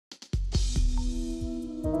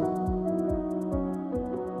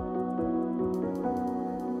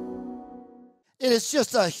It is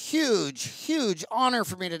just a huge, huge honor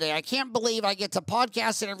for me today. I can't believe I get to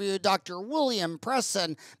podcast interview Dr. William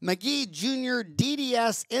Preston Magee Jr.,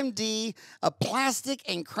 D.D.S, M.D., a plastic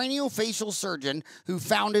and craniofacial surgeon who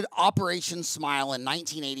founded Operation Smile in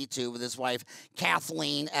 1982 with his wife,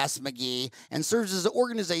 Kathleen S. Magee, and serves as the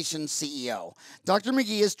organization's CEO. Dr.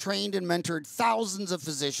 Magee has trained and mentored thousands of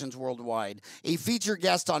physicians worldwide, a featured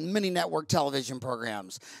guest on many network television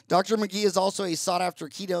programs. Dr. Magee is also a sought-after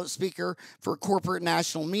keynote speaker for corporate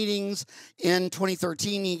national meetings. In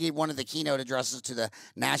 2013, he gave one of the keynote addresses to the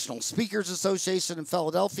National Speakers Association in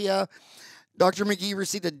Philadelphia. Dr. Magee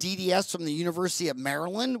received a D.D.S. from the University of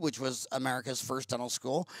Maryland, which was America's first dental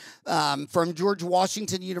school, from George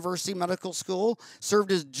Washington University Medical School,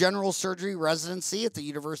 served as general surgery residency at the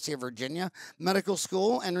University of Virginia Medical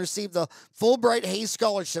School, and received the Fulbright-Hays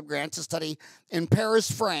Scholarship Grant to study in Paris,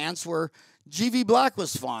 France, where G.V. Black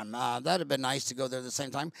was fun. That'd have been nice to go there at the same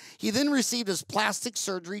time. He then received his plastic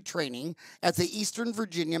surgery training at the Eastern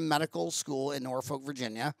Virginia Medical School in Norfolk,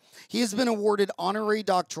 Virginia. He has been awarded honorary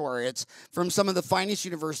doctorates from some of the finest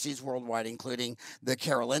universities worldwide, including the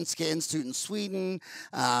Karolinska Institute in Sweden.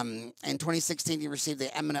 In 2016, he received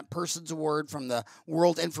the Eminent Persons Award from the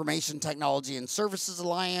World Information Technology and Services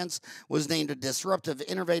Alliance, was named a Disruptive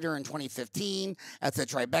Innovator in 2015 at the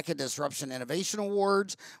Tribeca Disruption Innovation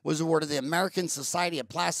Awards, was awarded the American Society of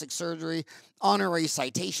Plastic Surgery Honorary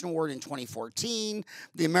Citation Award in 2014,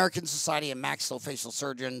 the American Society of Maxillofacial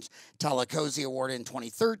Surgeons Talacosi Award in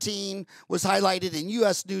 2013, was highlighted in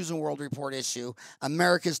U.S. News and World Report issue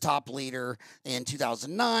America's Top Leader in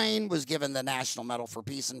 2009, was given the National Medal for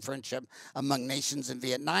Peace and Friendship Among Nations in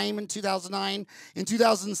Vietnam in 2009. In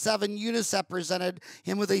 2007, UNICEF presented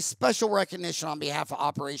him with a special recognition on behalf of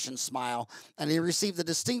Operation Smile, and he received the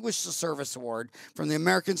Distinguished Service Award from the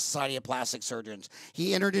American Society of Plastic Surgeons.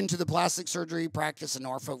 He entered into the plastic surgery practice in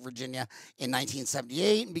Norfolk, Virginia in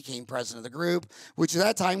 1978 and became president of the group, which at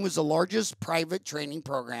that time was the largest private training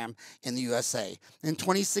program in the USA. In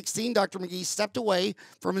 2016, Dr. Magee stepped away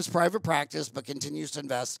from his private practice but continues to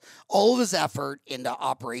invest all of his effort into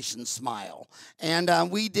Operation Smile. And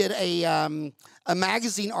we did a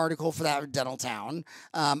magazine article for that Dental Town,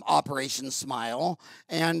 Operation Smile.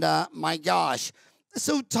 And my gosh,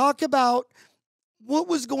 so talk about what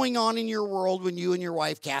was going on in your world when you and your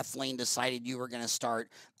wife, Kathleen, decided you were going to start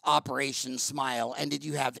Operation Smile? And did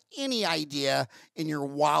you have any idea in your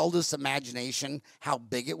wildest imagination how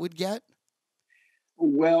big it would get?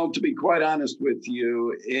 Well, to be quite honest with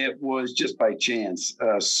you, it was just by chance.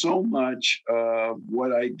 So much of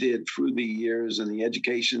what I did through the years and the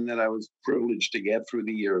education that I was privileged to get through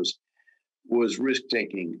the years was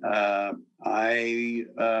risk-taking. I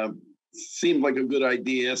seemed like a good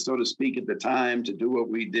idea, so to speak, at the time to do what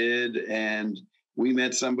we did. And we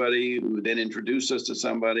met somebody who then introduced us to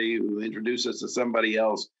somebody who introduced us to somebody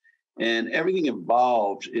else. And everything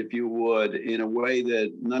evolved, if you would, in a way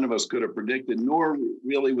that none of us could have predicted, nor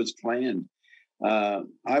really was planned.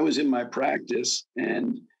 I was in my practice,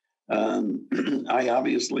 and I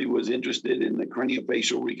obviously was interested in the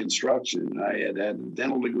craniofacial reconstruction. I had a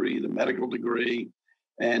dental degree, the medical degree,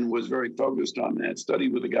 and was very focused on that.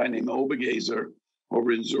 Studied with a guy named Obergazer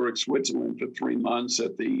over in Zurich, Switzerland for 3 months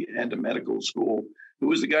at the end of medical school, who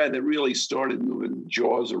was the guy that really started moving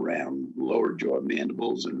jaws around, lower jaw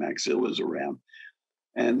mandibles and maxillas around.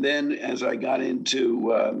 And then as I got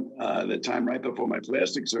into the time right before my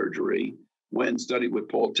plastic surgery, went and studied with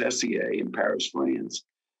Paul Tessier in Paris, France.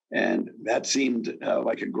 And that seemed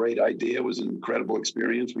like a great idea. It was an incredible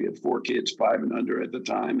experience. We had 4 kids, 5 and under at the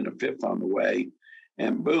time, and a 5th on the way.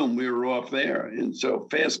 And boom, we were off there. And so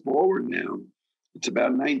fast forward now, it's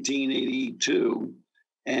about 1982.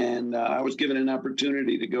 And I was given an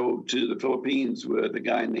opportunity to go to the Philippines with a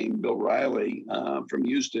guy named Bill Riley from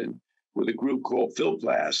Houston with a group called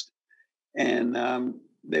Philplast. And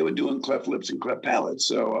they were doing cleft lips and cleft palates.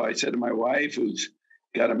 So I said to my wife, who's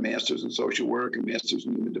got a master's in social work, a master's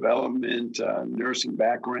in human development, nursing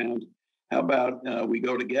background, how about we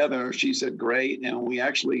go together? She said, great. And we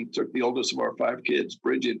actually took the oldest of our 5 kids,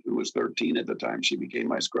 Bridget, who was 13 at the time. She became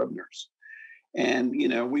my scrub nurse. And, you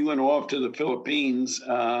know, we went off to the Philippines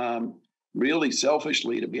really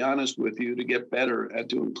selfishly, to be honest with you, to get better at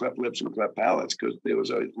doing cleft lips and cleft palates because there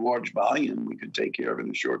was a large volume we could take care of in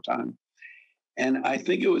a short time. And I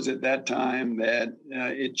think it was at that time that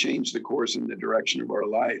it changed the course and the direction of our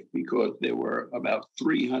life, because there were about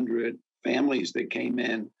 300 families that came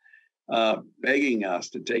in begging us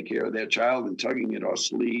to take care of their child and tugging at our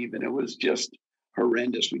sleeve. And it was just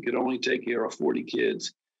horrendous. We could only take care of 40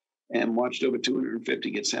 kids and watched over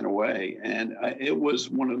 250 get sent away. And it was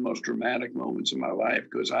one of the most dramatic moments in my life,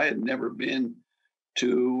 because I had never been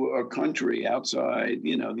to a country outside, the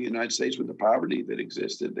United States with the poverty that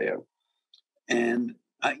existed there. And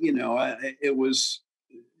it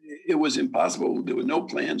was impossible. There were no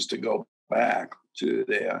plans to go back to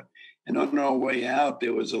there. And on our way out,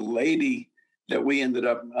 there was a lady that we ended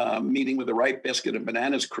up meeting with a ripe basket of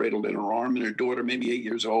bananas cradled in her arm, and her daughter, maybe 8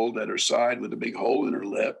 years old, at her side with a big hole in her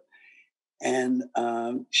lip. And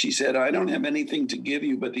she said, "I don't have anything to give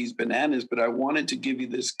you but these bananas, but I wanted to give you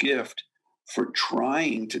this gift for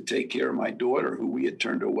trying to take care of my daughter who we had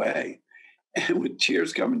turned away." And with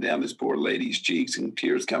tears coming down this poor lady's cheeks and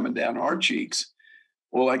tears coming down our cheeks,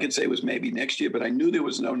 all I could say was maybe next year, but I knew there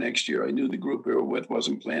was no next year. I knew the group we were with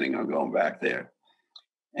wasn't planning on going back there.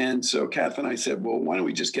 And so Kath and I said, well, why don't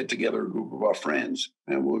we just get together a group of our friends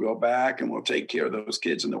and we'll go back and we'll take care of those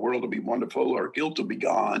kids and the world will be wonderful. Our guilt will be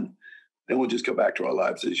gone. Then we'll just go back to our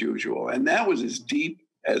lives as usual. And that was as deep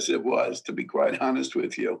as it was, to be quite honest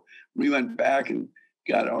with you. We went back and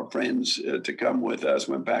got our friends to come with us,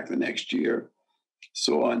 went back the next year,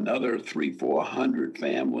 saw another 300-400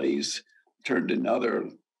 families, turned another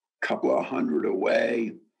couple of hundred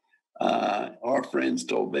away. Our friends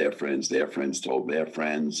told their friends told their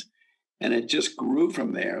friends, and it just grew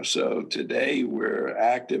from there. So today we're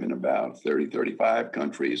active in about 35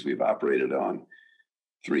 countries. We've operated on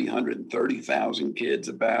 330,000 kids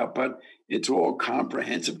but it's all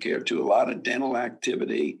comprehensive care too, a lot of dental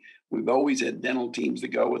activity. We've always had dental teams that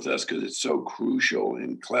go with us because it's so crucial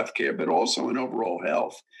in cleft care, but also in overall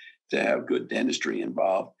health to have good dentistry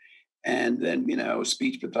involved. And then,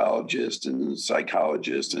 speech pathologists and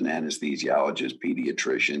psychologists and anesthesiologists,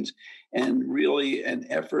 pediatricians, and really an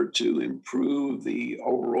effort to improve the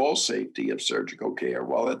overall safety of surgical care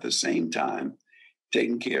while at the same time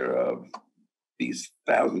taking care of these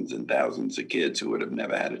thousands and thousands of kids who would have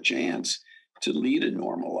never had a chance to lead a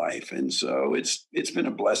normal life. And so it's been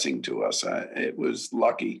a blessing to us. It was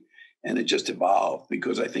lucky, and it just evolved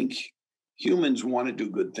because I think humans want to do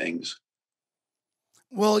good things.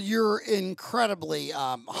 Well, you're incredibly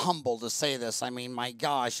humble to say this. I mean, my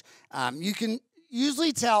gosh, you can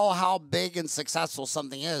usually tell how big and successful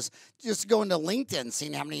something is just going to LinkedIn,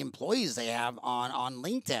 seeing how many employees they have on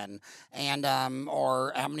LinkedIn, and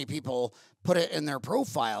or how many people put it in their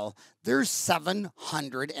profile. There's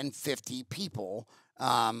 750 people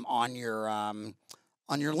on your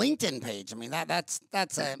LinkedIn page. I mean, that's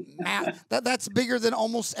that's bigger than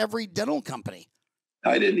almost every dental company.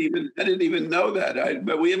 I didn't even know that.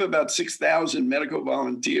 But we have about 6,000 medical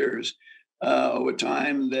volunteers over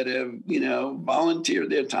time that have, volunteered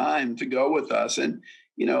their time to go with us. And,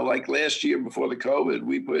 like last year before the COVID,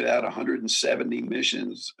 we put out 170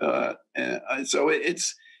 missions. So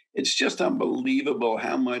it's just unbelievable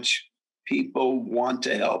how much people want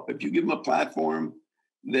to help. If you give them a platform,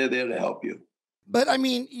 they're there to help you. But I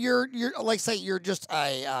mean, you're like say you're just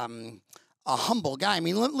a humble guy. I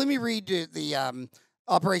mean, let me read the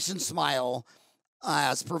Operation Smile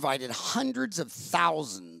has provided hundreds of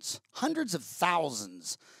thousands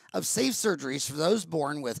of safe surgeries for those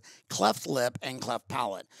born with cleft lip and cleft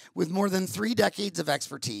palate. With more than 3 decades of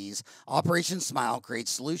expertise, Operation Smile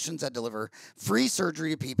creates solutions that deliver free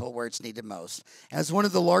surgery to people where it's needed most. As one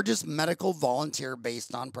of the largest medical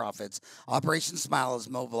volunteer-based nonprofits, Operation Smile has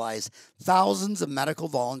mobilized thousands of medical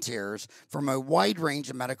volunteers from a wide range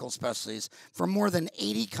of medical specialties from more than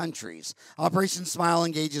 80 countries. Operation Smile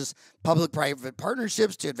engages public-private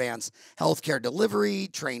partnerships to advance healthcare delivery,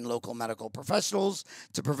 train local medical professionals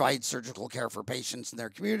to provide surgical care for patients in their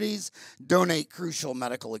communities, donate crucial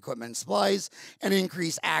medical equipment and supplies, and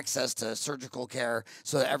increase access to surgical care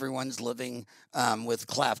so that everyone's living with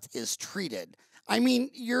cleft is treated. I mean,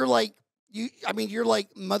 you're like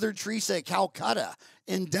Mother Teresa of Calcutta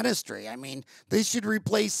in dentistry. I mean, they should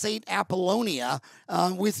replace Saint Apollonia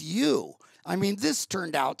with you. I mean, this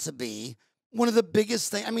turned out to be one of the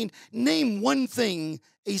biggest things. I mean, name one thing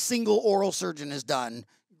a single oral surgeon has done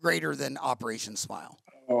greater than Operation Smile.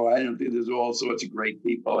 Oh, I don't think there's all sorts of great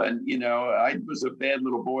people. And, I was a bad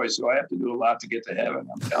little boy, so I have to do a lot to get to heaven.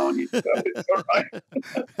 I'm telling you. So it's all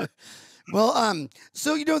right. Well,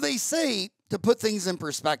 so, they say, to put things in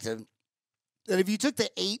perspective, that if you took the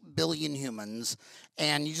 8 billion humans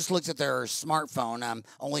and you just looked at their smartphone,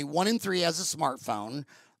 only 1 in 3 has a smartphone.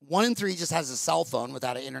 1 in 3 just has a cell phone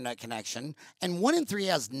without an internet connection, and 1 in 3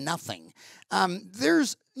 has nothing.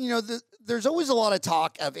 There's always a lot of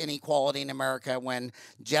talk of inequality in America when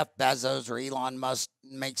Jeff Bezos or Elon Musk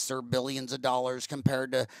makes their billions of dollars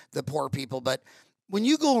compared to the poor people. But when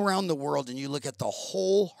you go around the world and you look at the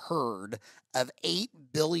whole herd of 8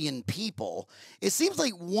 billion people, it seems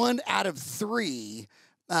like 1 out of 3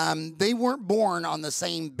 they weren't born on the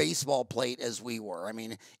same baseball plate as we were. I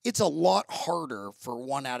mean, it's a lot harder for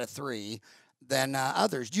 1 out of 3 than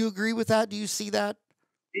others. Do you agree with that? Do you see that?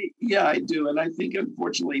 Yeah, I do. And I think,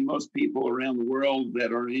 unfortunately, most people around the world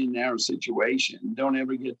that are in our situation don't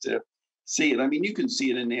ever get to see it. I mean, you can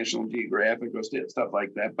see it in National Geographic or stuff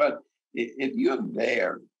like that. But if you're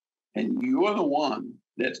there and you're the one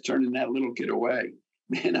that's turning that little kid away,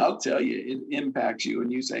 man, I'll tell you, it impacts you. And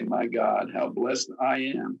you say, my God, how blessed I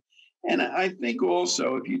am. And I think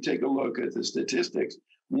also, if you take a look at the statistics,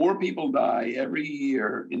 more people die every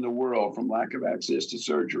year in the world from lack of access to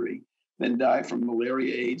surgery than die from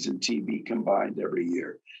malaria, AIDS, and TB combined every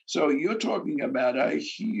year. So you're talking about a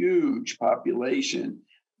huge population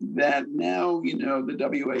that now, the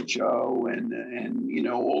WHO and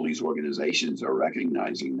all these organizations are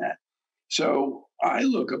recognizing that. So I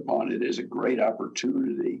look upon it as a great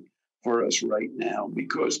opportunity for us right now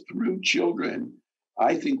because through children,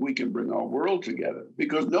 I think we can bring our world together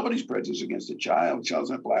because nobody's prejudiced against a child. A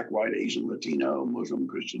child's not black, white, Asian, Latino, Muslim,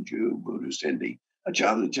 Christian, Jew, Buddhist, Hindi. A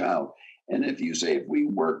child is a child. And if you say, if we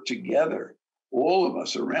work together, all of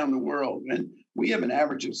us around the world, and we have an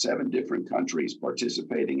average of 7 different countries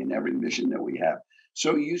participating in every mission that we have.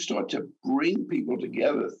 So you start to bring people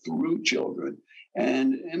together through children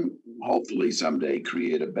and hopefully someday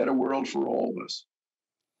create a better world for all of us.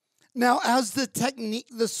 Now, has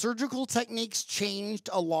the surgical techniques changed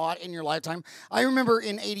a lot in your lifetime? I remember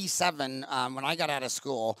in '87, when I got out of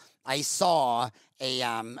school, I saw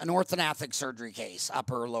an orthodontic surgery case,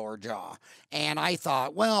 upper lower jaw, and I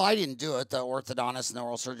thought, well, I didn't do it. The orthodontist and the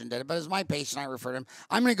oral surgeon did it, but as my patient, I referred him.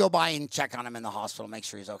 I'm going to go by and check on him in the hospital, make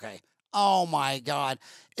sure he's okay. Oh my God,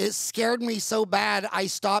 it scared me so bad. I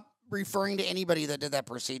stopped referring to anybody that did that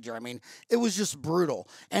procedure. I mean, it was just brutal.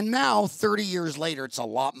 And now, 30 years later, it's a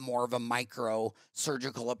lot more of a micro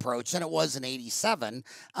surgical approach than it was in '87.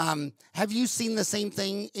 Have you seen the same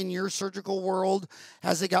thing in your surgical world?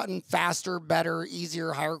 Has it gotten faster, better,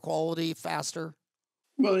 easier, higher quality, faster?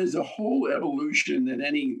 Well, there's a whole evolution that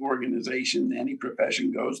any organization, any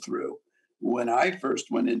profession goes through. When I first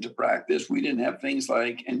went into practice, we didn't have things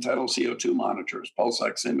like end-tidal CO2 monitors, pulse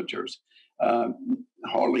oximeters.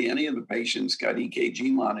 Hardly any of the patients got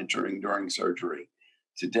EKG monitoring during surgery.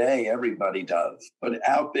 Today, everybody does. But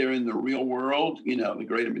out there in the real world, the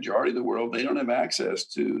greater majority of the world, they don't have access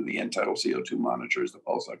to the end-tidal CO2 monitors, the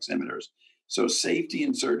pulse oximeters. So safety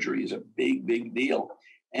in surgery is a big, big deal.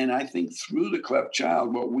 And I think through the cleft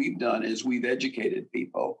child, what we've done is we've educated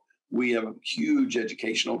people. We have huge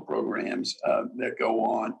educational programs that go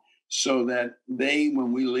on so that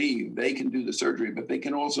when we leave, they can do the surgery, but they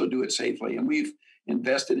can also do it safely. And we've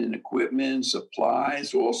invested in equipment,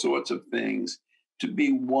 supplies, all sorts of things to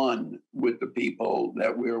be one with the people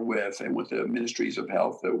that we're with and with the ministries of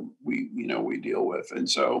health that we deal with. And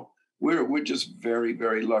so we're just very,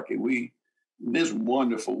 very lucky. There's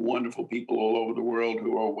wonderful, wonderful people all over the world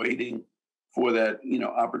who are waiting for that,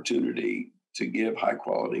 opportunity to give high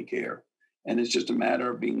quality care. And it's just a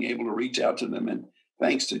matter of being able to reach out to them. And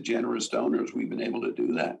thanks to generous donors, we've been able to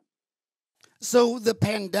do that. So the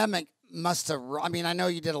pandemic must have, I mean, I know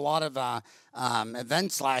you did a lot of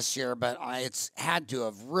events last year, but it's had to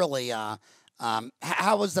have really, how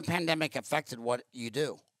has the pandemic affected what you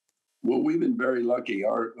do? Well, we've been very lucky.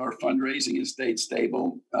 Our fundraising has stayed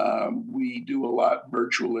stable. We do a lot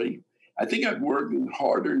virtually. I think I've worked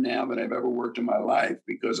harder now than I've ever worked in my life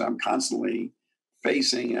because I'm constantly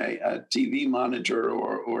facing a TV monitor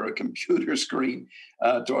or a computer screen,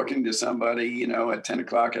 talking to somebody, at 10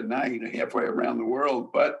 o'clock at night, halfway around the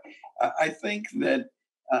world. But I think that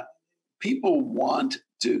people want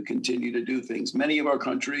to continue to do things. Many of our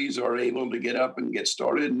countries are able to get up and get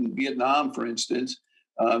started. In Vietnam, for instance,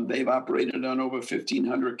 they've operated on over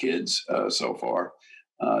 1,500 kids so far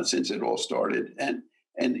since it all started. And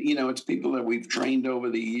it's people that we've trained over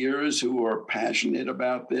the years who are passionate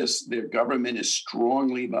about this. Their government is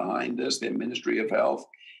strongly behind this, their Ministry of Health.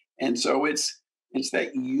 And so it's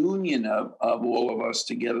that union of all of us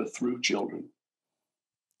together through children.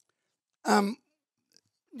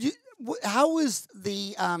 How is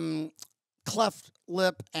the cleft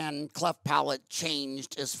lip and cleft palate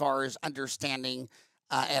changed as far as understanding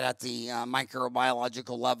at the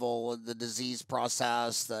microbiological level, the disease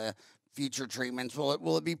process, the future treatments?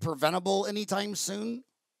 Will it be preventable anytime soon?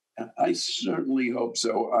 I certainly hope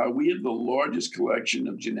so. We have the largest collection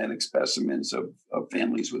of genetic specimens of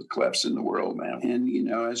families with clefts in the world now. And,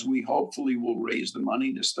 as we hopefully will raise the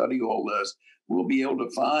money to study all this, we'll be able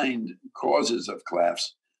to find causes of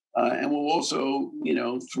clefts. And we'll also,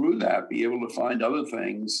 through that, be able to find other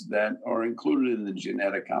things that are included in the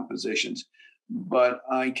genetic compositions. But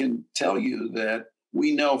I can tell you that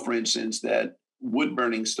We know, for instance, that wood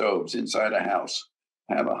burning stoves inside a house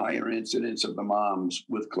have a higher incidence of the moms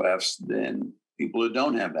with clefts than people who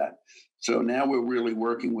don't have that. So now we're really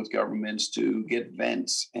working with governments to get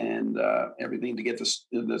vents and everything to get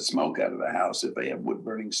the smoke out of the house if they have wood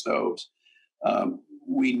burning stoves.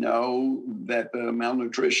 We know that the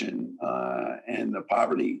malnutrition and the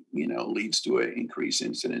poverty, leads to an increased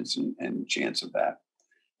incidence and chance of that.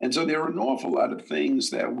 And so there are an awful lot of things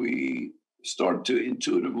that we start to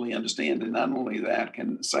intuitively understand, and not only that,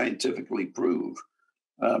 can scientifically prove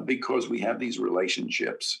because we have these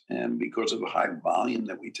relationships and because of the high volume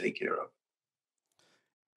that we take care of.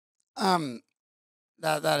 Um,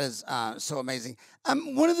 that is so amazing.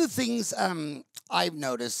 One of the things I've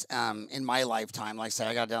noticed in my lifetime, like say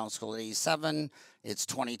I got down to school at 87, it's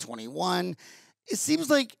 2021. It seems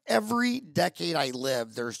like every decade I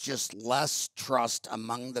live, there's just less trust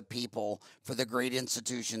among the people for the great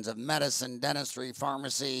institutions of medicine, dentistry,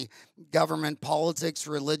 pharmacy, government, politics,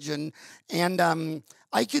 religion. And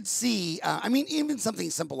I could see, even something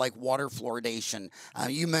simple like water fluoridation.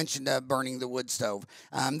 You mentioned burning the wood stove.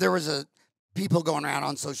 There was people going around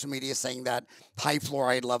on social media saying that high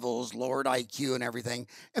fluoride levels lowered IQ and everything.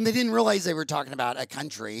 And they didn't realize they were talking about a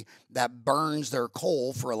country that burns their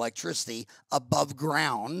coal for electricity above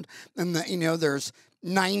ground. And, there's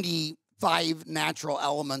 95 natural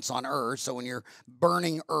elements on Earth. So when you're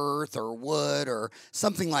burning earth or wood or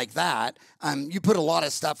something like that, you put a lot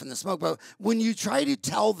of stuff in the smoke. But when you try to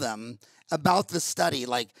tell them about the study,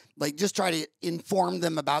 like just try to inform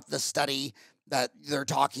them about the study that they're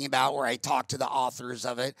talking about, where I talk to the authors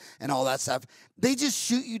of it and all that stuff, they just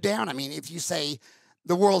shoot you down. I mean, if you say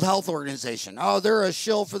the World Health Organization, oh, they're a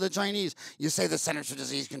shill for the Chinese. You say the Centers for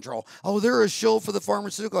Disease Control, oh, they're a shill for the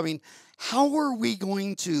pharmaceutical. I mean, how are we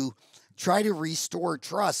going to try to restore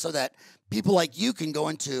trust so that people like you can go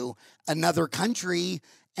into another country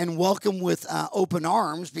and welcome with open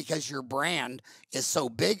arms because your brand is so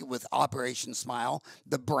big with Operation Smile,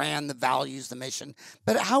 the brand, the values, the mission.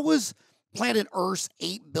 But how was planet Earth's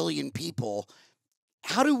 8 billion people,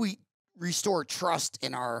 how do we restore trust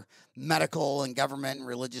in our medical and government and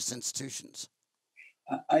religious institutions?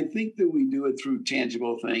 I think that we do it through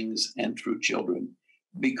tangible things and through children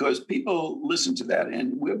because people listen to that,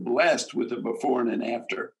 and we're blessed with a before and an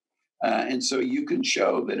after. And so you can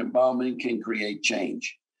show that involvement can create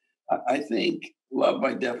change. I think love,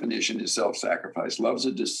 by definition, is self-sacrifice. Love's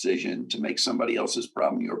a decision to make somebody else's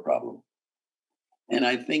problem your problem. And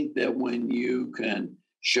I think that when you can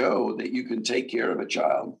show that you can take care of a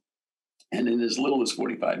child and in as little as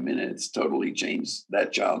 45 minutes totally change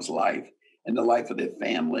that child's life and the life of their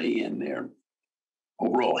family and their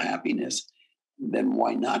overall happiness, then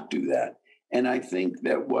why not do that? And I think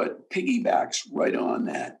that what piggybacks right on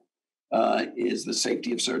that is the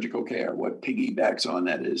safety of surgical care. What piggybacks on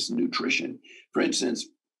that is nutrition. For instance,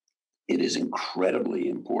 it is incredibly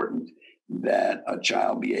important that a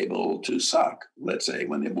child be able to suck, let's say,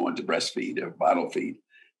 when they're born, to breastfeed or bottle feed.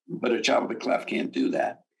 But a child with a cleft can't do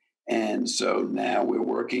that. And so now we're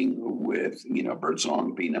working with,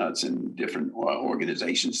 Birdsong Peanuts and different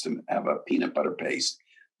organizations to have a peanut butter paste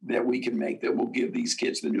that we can make that will give these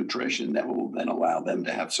kids the nutrition that will then allow them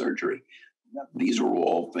to have surgery. These are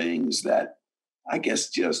all things that I guess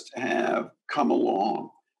just have come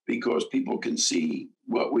along because people can see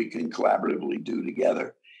what we can collaboratively do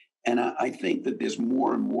together. And I think that there's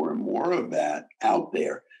more and more and more of that out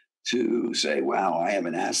there to say, wow, I have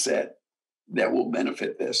an asset that will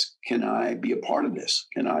benefit this. Can I be a part of this?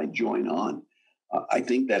 Can I join on? I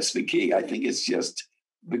think that's the key. I think it's just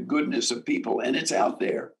the goodness of people, and it's out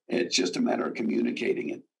there. It's just a matter of communicating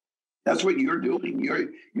it. That's what you're doing.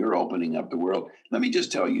 You're opening up the world. Let me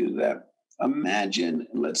just tell you that imagine,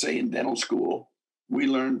 let's say in dental school, we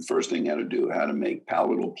learned first thing how to make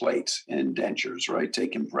palatal plates and dentures, right?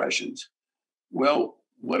 Take impressions. Well,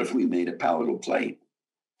 what if we made a palatal plate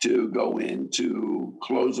to go in to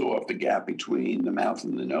close off the gap between the mouth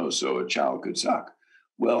and the nose so a child could suck?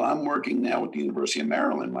 Well, I'm working now with the University of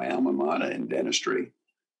Maryland, my alma mater in dentistry,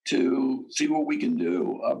 to see what we can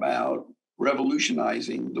do about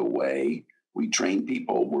revolutionizing the way we train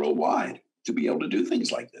people worldwide to be able to do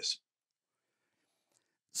things like this.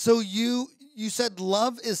 So you said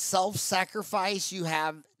love is self-sacrifice. You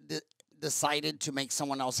have decided to make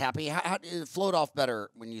someone else happy. How it flowed off better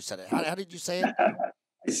when you said it? How did you say it?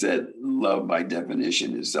 I said love by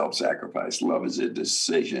definition is self-sacrifice. Love is a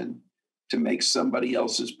decision to make somebody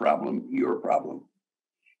else's problem your problem.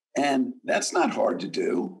 And that's not hard to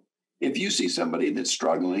do. If you see somebody that's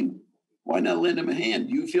struggling, why not lend them a hand?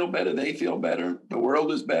 You feel better, they feel better, the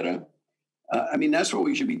world is better. That's what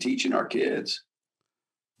we should be teaching our kids.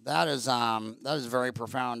 That is very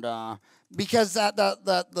profound. Because that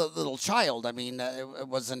the little child, I mean, it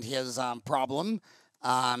wasn't his problem.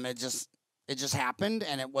 It just happened,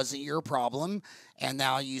 and it wasn't your problem. And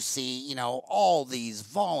now you see, all these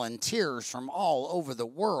volunteers from all over the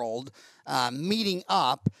world meeting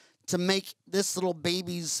up to make this little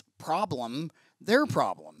baby's problem their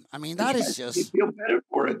problem. I mean, that is They just. feel better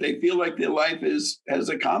for it. They feel like their life has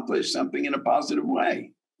accomplished something in a positive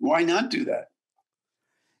way. Why not do that?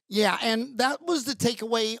 Yeah, and that was the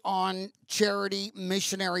takeaway on charity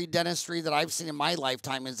missionary dentistry that I've seen in my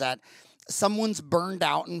lifetime, is that someone's burned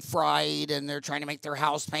out and fried and they're trying to make their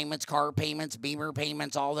house payments, car payments, beamer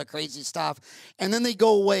payments, all the crazy stuff. And then they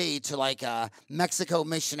go away to like a Mexico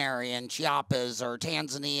missionary in Chiapas or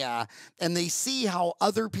Tanzania, and they see how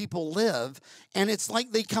other people live, and it's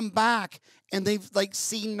like they come back and they've like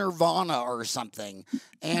seen Nirvana or something.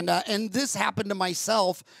 And this happened to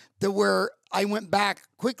myself, to where I went back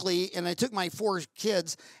quickly and I took my 4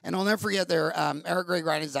 kids, and I'll never forget their Eric, Greg,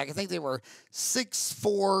 Ryan, and Zach. I think they were 6,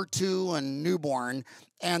 4, 2, and newborn.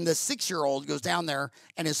 And the 6-year-old goes down there,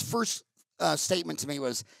 and his first statement to me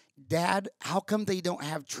was, "Dad, how come they don't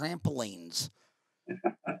have trampolines?"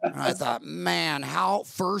 And I thought, man, how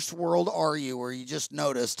first world are you, where you just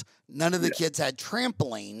noticed none of the kids had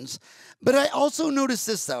trampolines? But I also noticed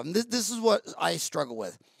this, though, and this is what I struggle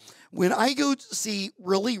with. When I go to see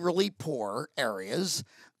really, really poor areas,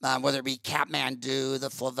 whether it be Kathmandu, the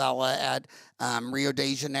favela at Rio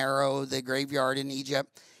de Janeiro, the graveyard in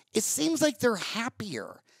Egypt, it seems like they're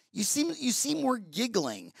happier. You see more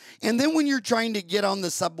giggling. And then when you're trying to get on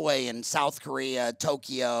the subway in South Korea,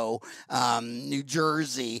 Tokyo, New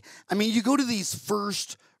Jersey, I mean, you go to these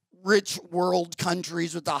first rich world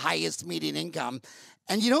countries with the highest median income,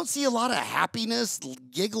 and you don't see a lot of happiness,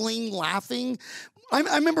 giggling, laughing.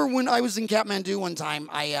 I remember when I was in Kathmandu one time,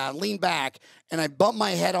 I leaned back and I bumped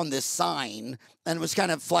my head on this sign, and it was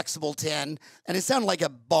kind of flexible tin, and it sounded like a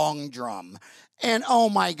bong drum. And oh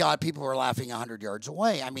my God, people were laughing 100 yards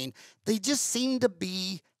away. I mean, they just seem to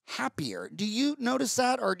be happier. Do you notice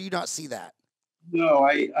that, or do you not see that? No,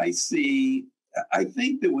 I see. I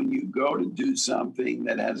think that when you go to do something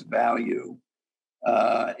that has value,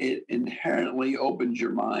 it inherently opens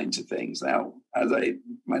your mind to things. Now, as I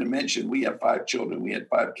might have mentioned, we have 5 children. We had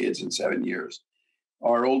 5 kids in 7 years.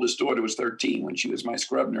 Our oldest daughter was 13 when she was my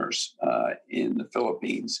scrub nurse in the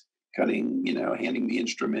Philippines, handing me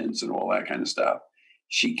instruments and all that kind of stuff.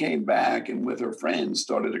 She came back and with her friends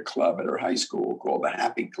started a club at her high school called the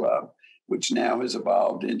Happy Club, which now has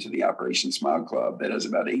evolved into the Operation Smile Club that has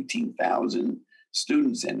about 18,000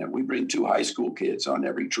 students in it. We bring 2 high school kids on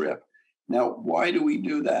every trip. Now, why do we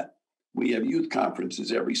do that? We have youth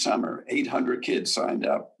conferences every summer. 800 kids signed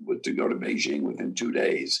up to go to Beijing within 2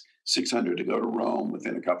 days, 600 to go to Rome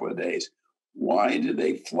within a couple of days. Why do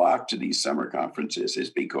they flock to these summer conferences? It's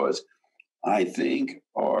because I think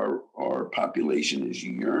our population is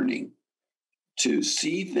yearning to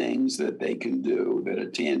see things that they can do that are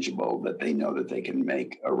tangible, that they know that they can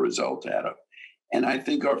make a result out of. And I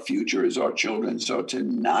think our future is our children. So to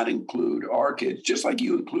not include our kids, just like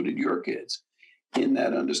you included your kids, in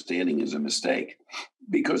that understanding is a mistake.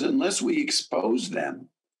 Because unless we expose them,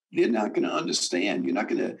 they're not going to understand. You're not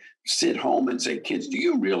going to sit home and say, kids, do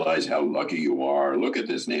you realize how lucky you are? Look at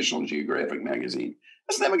this National Geographic magazine.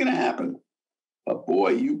 That's never going to happen. But boy,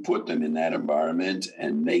 you put them in that environment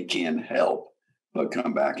and they can't help but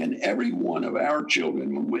come back. And every one of our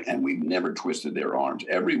children, and we've never twisted their arms,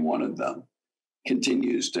 every one of them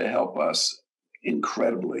continues to help us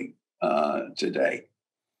incredibly today.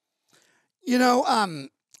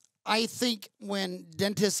 I think when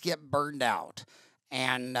dentists get burned out,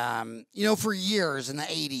 and for years in the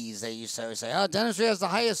 80s, they used to say, "Oh, dentistry has the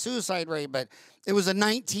highest suicide rate," but it was a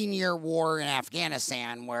 19-year war in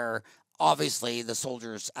Afghanistan where obviously the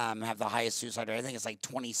soldiers have the highest suicide rate. I think it's like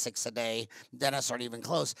 26 a day. Dentists aren't even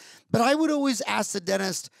close. But I would always ask the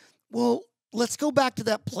dentist, well, let's go back to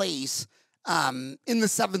that place in the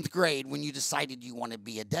 7th grade when you decided you want to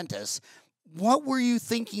be a dentist. What were you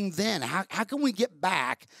thinking then? How can we get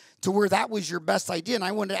back to where that was your best idea? And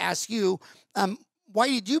I wanted to ask you, why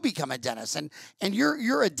did you become a dentist? And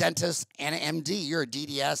you're a dentist and an MD. You're a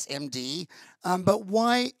D.D.S. MD. But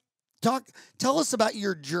why? Tell us about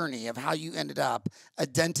your journey of how you ended up a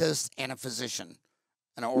dentist and a physician,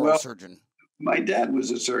 an oral surgeon. My dad was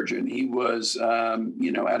a surgeon. He was, out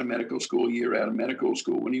of medical school, year out of medical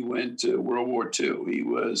school. When he went to World War II, he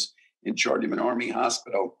was in charge of an army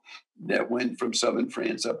hospital that went from southern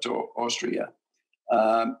France up to Austria.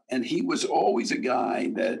 And he was always a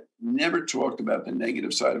guy that never talked about the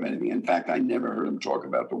negative side of anything. In fact, I never heard him talk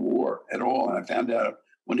about the war at all. And I found out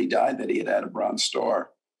when he died that he had a Bronze Star.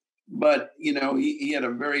 But, he had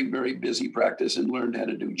a very, very busy practice and learned how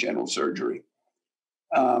to do general surgery.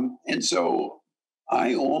 And so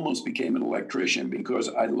I almost became an electrician because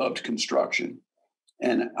I loved construction.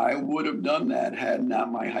 And I would have done that had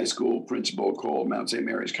not my high school principal called Mount St.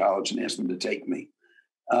 Mary's College and asked them to take me.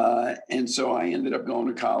 And so I ended up going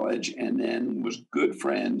to college and then was good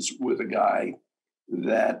friends with a guy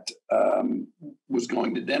that was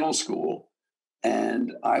going to dental school.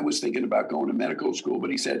 And I was thinking about going to medical school, but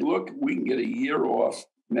he said, look, we can get a year off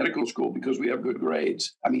medical school because we have good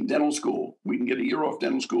grades. I mean, dental school, we can get a year off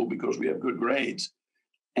dental school because we have good grades.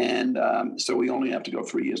 And so we only have to go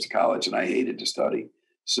 3 years to college. And I hated to study.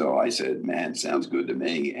 So I said, man, sounds good to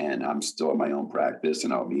me. And I'm still in my own practice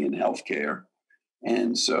and I'll be in healthcare.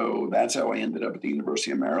 And so that's how I ended up at the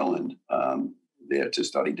University of Maryland there to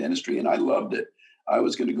study dentistry. And I loved it. I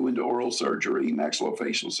was going to go into oral surgery,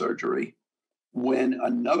 maxillofacial surgery, when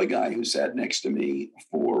another guy who sat next to me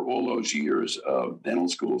for all those years of dental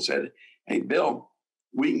school said, hey, Bill,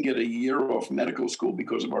 we can get a year off medical school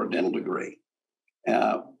because of our dental degree.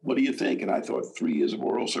 What do you think? And I thought 3 years of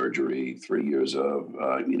oral surgery, 3 years of,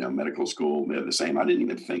 medical school, they're the same. I didn't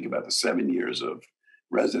even think about the 7 years of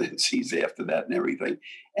residencies after that and everything.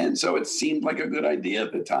 And so it seemed like a good idea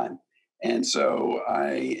at the time. And so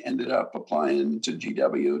I ended up applying to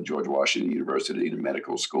GW, George Washington University, to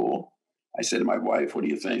medical school. I said to my wife, what do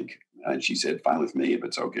you think? And she said, fine with me if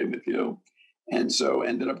it's okay with you. And so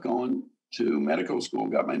ended up going to medical school,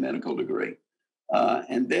 got my medical degree.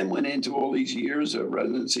 And then went into all these years of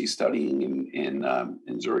residency studying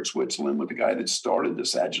in Zurich, Switzerland with the guy that started the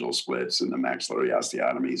sagittal splits and the maxillary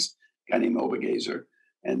osteotomies, a guy named Obergazer.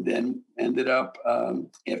 And then ended up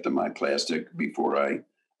after my plastic, before I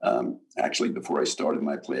started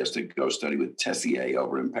my plastic, go study with Tessier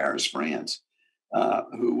over in Paris, France,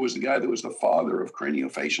 who was the guy that was the father of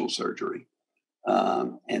craniofacial surgery,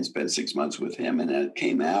 and spent 6 months with him. And then it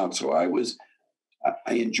came out. So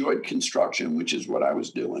I enjoyed construction, which is what I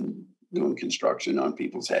was doing construction on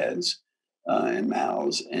people's heads and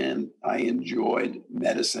mouths. And I enjoyed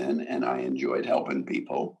medicine and I enjoyed helping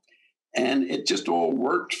people. And it just all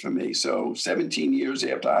worked for me. So 17 years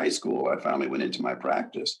after high school, I finally went into my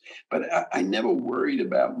practice. But I never worried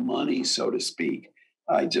about money, so to speak.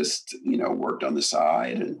 I just, worked on the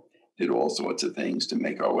side and did all sorts of things to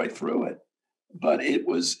make our way through it. But it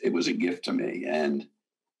was a gift to me. And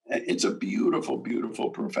it's a beautiful, beautiful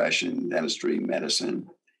profession, dentistry, medicine.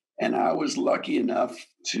 And I was lucky enough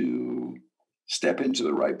to step into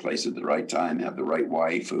the right place at the right time, have the right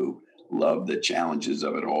wife who loved the challenges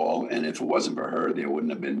of it all. And if it wasn't for her, there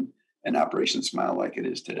wouldn't have been an Operation Smile like it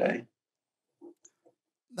is today.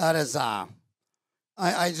 That is,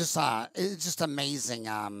 it's just amazing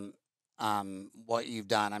what you've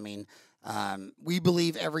done. I mean, we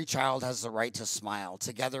believe every child has the right to smile.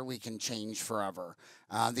 Together we can change forever.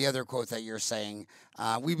 The other quote that you're saying,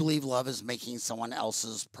 we believe love is making someone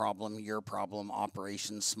else's problem your problem.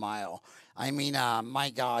 Operation Smile. I mean, my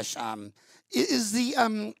gosh, is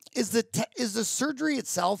the surgery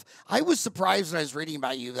itself? I was surprised when I was reading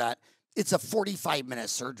about you that it's a 45-minute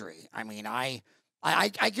surgery. I mean, I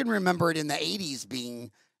can remember it in the 80s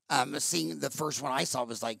being seeing the first one I saw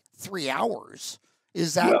was like 3 hours.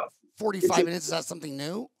 Is that 45 minutes? Is that something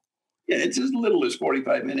new? Yeah, it's as little as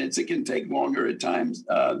 45 minutes. It can take longer at times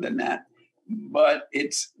than that. But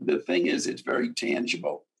the thing is, it's very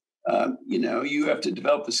tangible. You have to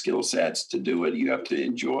develop the skill sets to do it. You have to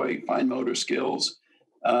enjoy fine motor skills.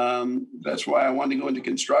 That's why I wanted to go into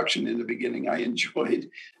construction in the beginning. I enjoyed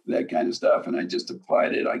that kind of stuff, and I just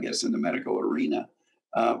applied it, I guess, in the medical arena.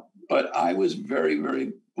 But I was very,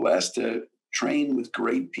 very blessed to train with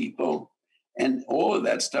great people. And all of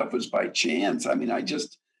that stuff was by chance. I mean, I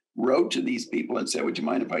just wrote to these people and said, would you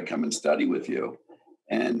mind if I come and study with you?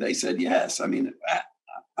 And they said, yes. I mean,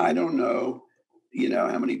 I don't know,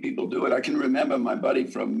 how many people do it. I can remember my buddy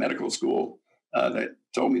from medical school that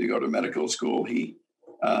told me to go to medical school. He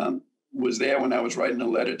was there when I was writing a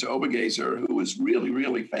letter to Obergazer, who was really,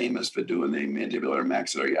 really famous for doing the mandibular and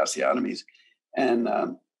maxillary osteotomies. And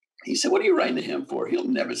he said, what are you writing to him for? He'll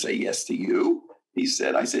never say yes to you.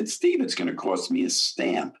 I said, Steve, it's going to cost me a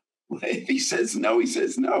stamp. If he says no,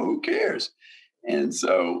 who cares? And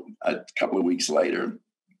so a couple of weeks later,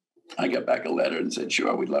 I got back a letter and said,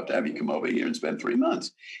 sure, we'd love to have you come over here and spend 3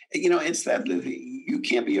 months. It's that you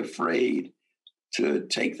can't be afraid to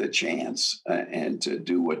take the chance and to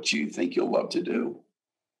do what you think you'll love to do.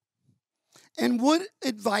 And what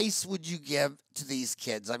advice would you give to these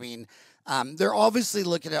kids? I mean, They're obviously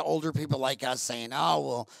looking at older people like us saying, oh,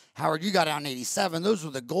 well, Howard, you got out in 87. Those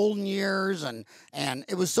were the golden years. And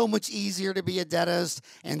it was so much easier to be a dentist,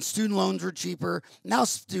 and student loans were cheaper. Now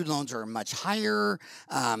student loans are much higher.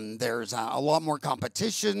 There's a lot more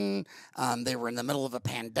competition. They were in the middle of a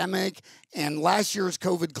pandemic. And last year's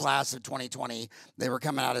COVID class of 2020, they were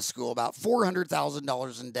coming out of school about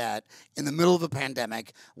 $400,000 in debt in the middle of a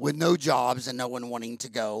pandemic with no jobs and no one wanting to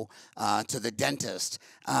go to the dentist.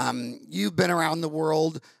 You've been around the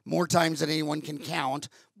world more times than anyone can count.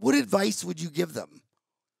 What advice would you give them?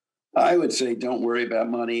 I would say don't worry about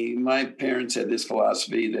money. My parents had this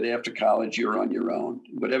philosophy that after college, you're on your own.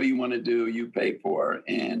 Whatever you want to do, you pay for.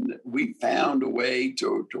 And we found a way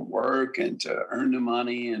to work and to earn the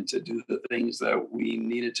money and to do the things that we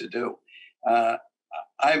needed to do. Uh,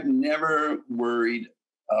 I've never worried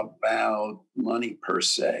about money per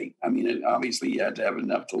se. I mean, obviously, you had to have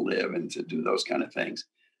enough to live and to do those kind of things.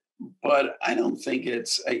 But I don't think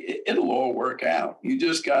it'll all work out. You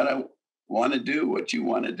just got to want to do what you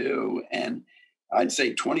want to do. And I'd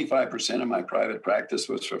say 25% of my private practice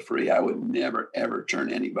was for free. I would never, ever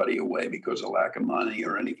turn anybody away because of lack of money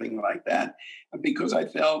or anything like that, because I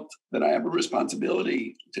felt that I have a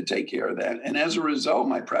responsibility to take care of that. And as a result,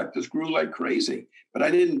 my practice grew like crazy. But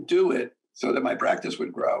I didn't do it so that my practice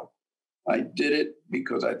would grow. I did it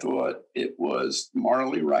because I thought it was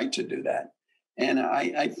morally right to do that. And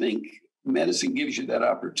I think medicine gives you that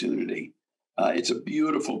opportunity. It's a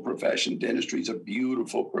beautiful profession. Dentistry is a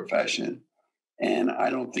beautiful profession. And I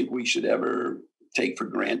don't think we should ever take for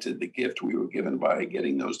granted the gift we were given by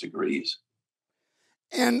getting those degrees.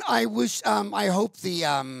 And I wish, I hope the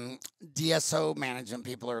DSO management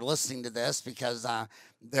people are listening to this, because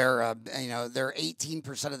they're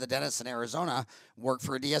 18% of the dentists in Arizona work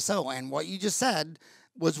for a DSO. And what you just said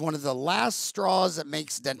was one of the last straws that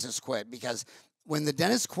makes dentists quit, because when the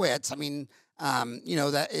dentist quits, I mean,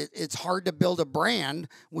 it's hard to build a brand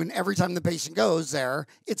when every time the patient goes there,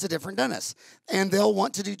 it's a different dentist. And they'll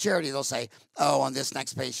want to do charity. They'll say, oh, on this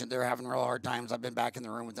next patient, they're having real hard times. I've been back in the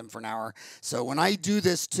room with them for an hour. So when I do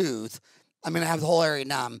this tooth, I'm going to have the whole area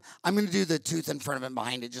numb. I'm going to do the tooth in front of it and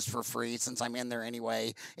behind it just for free, since I'm in there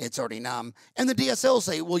anyway. It's already numb. And the DSL will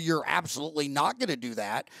say, well, you're absolutely not going to do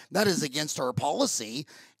that. That is against our policy.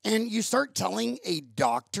 And you start telling a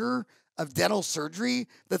doctor of dental surgery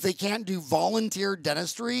that they can't do volunteer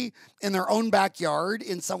dentistry in their own backyard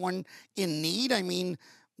in someone in need. I mean,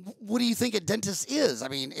 what do you think a dentist is? I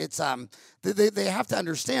mean, it's they have to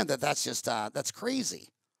understand that that's just that's crazy.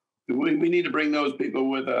 We need to bring those people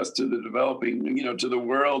with us to the developing, to the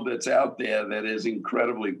world that's out there that is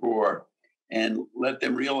incredibly poor, and let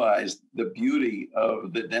them realize the beauty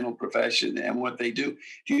of the dental profession and what they do.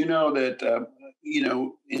 Do you know that,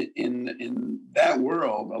 in that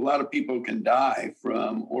world, a lot of people can die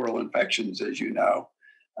from oral infections, as you know,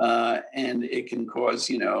 and it can cause,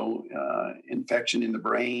 infection in the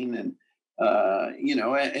brain. And,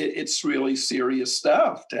 it's really serious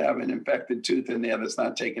stuff to have an infected tooth in there that's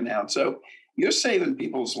not taken out. So you're saving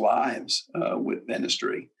people's lives with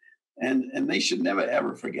dentistry, and they should never,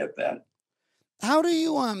 ever forget that. How do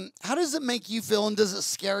you how does it make you feel, and does it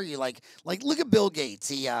scare you? Like look at Bill Gates.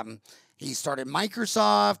 He started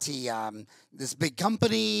Microsoft, this big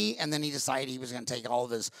company, and then he decided he was going to take all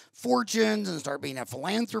of his fortunes and start being a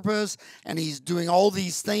philanthropist, and he's doing all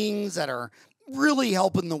these things that are really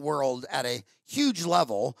helping the world at a huge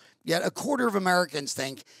level. Yet a quarter of Americans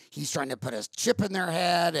think he's trying to put a chip in their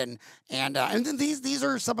head, and these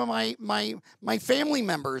are some of my family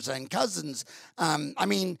members and cousins.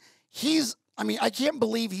 I can't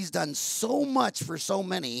believe he's done so much for so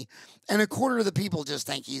many, and a quarter of the people just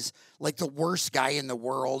think he's like the worst guy in the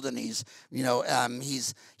world. And he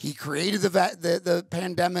created the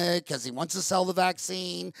pandemic because he wants to sell the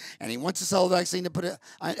vaccine, and he wants to sell the vaccine to put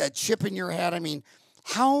a chip in your head. I mean,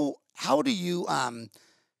 how do you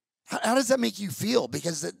how does that make you feel?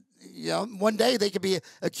 Because one day they could be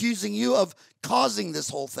accusing you of causing this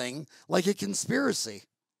whole thing, like a conspiracy.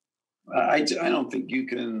 I don't think you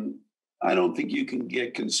can. I don't think you can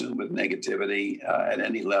get consumed with negativity at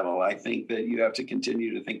any level. I think that you have to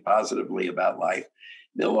continue to think positively about life.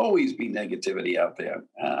 There'll always be negativity out there,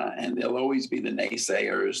 and there'll always be the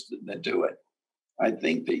naysayers that do it. I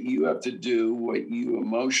think that you have to do what you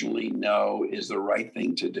emotionally know is the right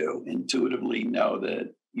thing to do, intuitively know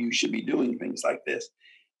that you should be doing things like this,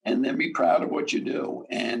 and then be proud of what you do.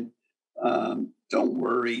 And don't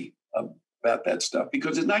worry about that stuff,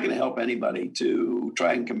 because it's not going to help anybody to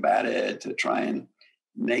try and combat it, to try and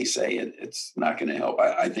naysay it. It's not going to help.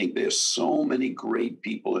 I think there's so many great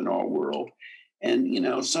people in our world,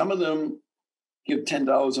 and some of them give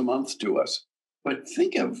 $10 a month to us. But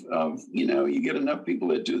think of, you get enough people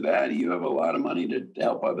that do that, you have a lot of money to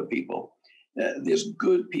help other people. There's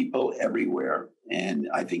good people everywhere. And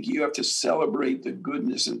I think you have to celebrate the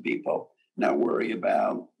goodness in people, not worry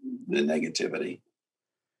about the negativity.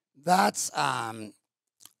 That's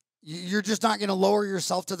you're just not going to lower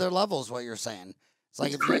yourself to their level, is what you're saying. It's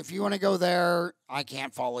like It's if you want to go there, I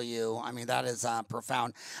can't follow you. I mean, that is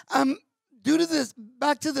profound. Due to this,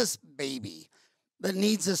 back to this baby that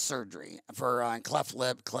needs this surgery for cleft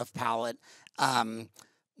lip, cleft palate.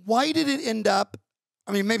 Why did it end up?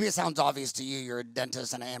 I mean, maybe it sounds obvious to you. You're a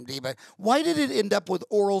dentist and an MD, but why did it end up with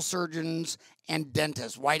oral surgeons and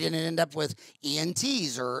dentists? Why didn't it end up with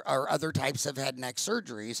ENTs or other types of head and neck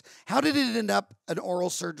surgeries? How did it end up an oral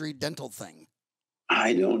surgery dental thing?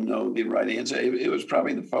 I don't know the right answer. It was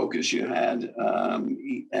probably the focus you had,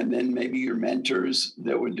 and then maybe your mentors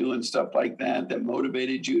that were doing stuff like that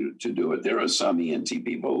motivated you to do it. There are some ENT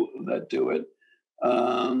people that do it,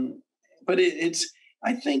 but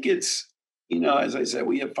I think it's, as I said,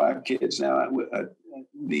 we have 5 kids now.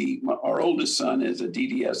 Our oldest son is a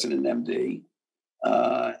D.D.S and an M.D.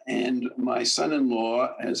 And my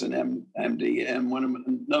son-in-law has an MD, and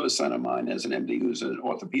another son of mine has an MD who's an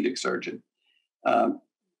orthopedic surgeon.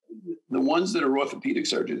 The ones that are orthopedic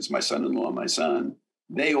surgeons, my son-in-law and my son,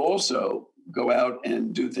 they also go out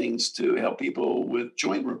and do things to help people with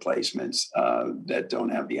joint replacements that don't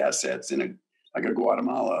have the assets like a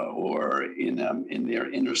Guatemala or in their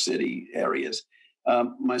inner city areas.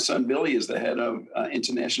 My son Billy is the head of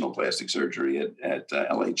international plastic surgery at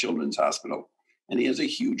LA Children's Hospital, and he has a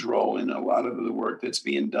huge role in a lot of the work that's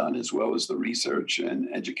being done, as well as the research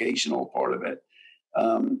and educational part of it.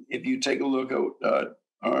 If you take a look at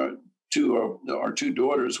our two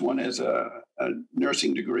daughters, one has a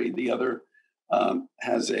nursing degree, the other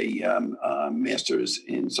has a master's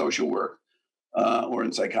in social work or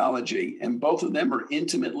in psychology, and both of them are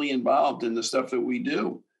intimately involved in the stuff that we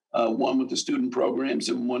do. One with the student programs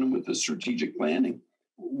and one with the strategic planning.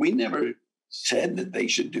 We never said that they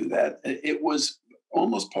should do that. It was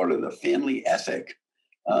almost part of the family ethic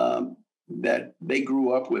that they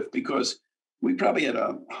grew up with, because we probably had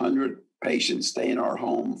 100 patients stay in our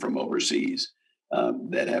home from overseas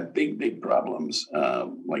that have big problems,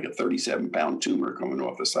 like a 37-pound tumor coming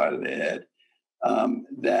off the side of their head,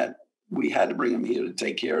 that we had to bring them here to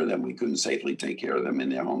take care of them. We couldn't safely take care of them in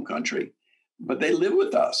their home country. But they live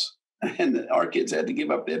with us, and our kids had to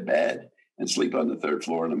give up their bed and sleep on the 3rd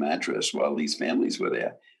floor on a mattress while these families were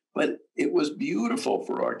there. But it was beautiful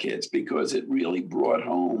for our kids, because it really brought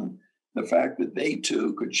home the fact that they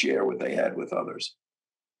too could share what they had with others.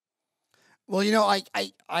 Well,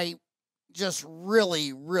 I just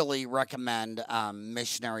really, really recommend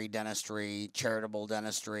missionary dentistry, charitable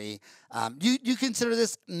dentistry. Do you consider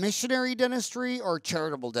this missionary dentistry or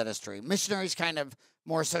charitable dentistry? Missionary is kind of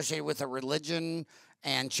more associated with a religion,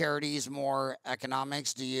 and charities more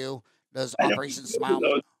economics. Does Operation Smile?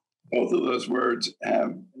 Both of those words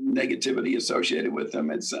have negativity associated with them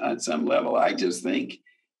at some level. I just think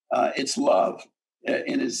it's love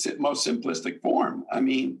in its most simplistic form. I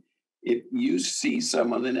mean, if you see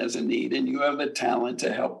someone that has a need and you have the talent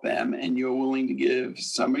to help them, and you're willing to give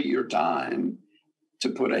some of your time to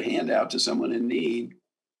put a hand out to someone in need,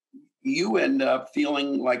 you end up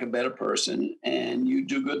feeling like a better person and you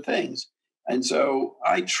do good things. And so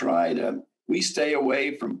we stay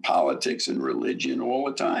away from politics and religion all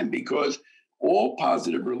the time, because all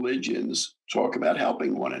positive religions talk about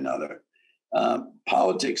helping one another.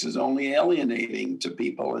 Politics is only alienating to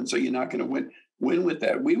people, and so you're not going to win with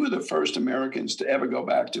that. We were the first Americans to ever go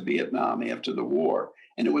back to Vietnam after the war,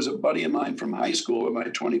 and it was a buddy of mine from high school, at my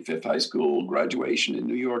 25th high school graduation in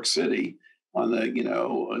New York City, on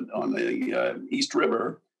the East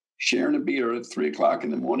River, sharing a beer at 3:00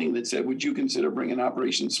 in the morning, that said, "Would you consider bringing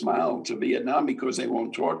Operation Smile to Vietnam, because they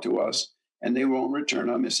won't talk to us and they won't return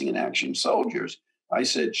our missing in action soldiers?" I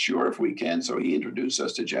said, "Sure, if we can." So he introduced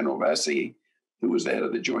us to General Vesey, who was the head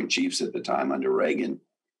of the Joint Chiefs at the time under Reagan.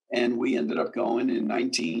 And we ended up going in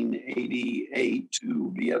 1988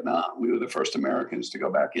 to Vietnam. We were the first Americans to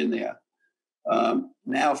go back in there.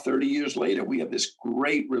 Now, 30 years later, we have this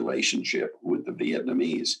great relationship with the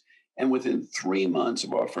Vietnamese. And within 3 months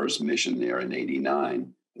of our first mission there in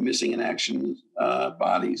 89, the missing in action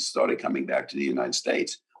bodies started coming back to the United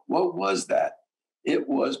States. What was that? It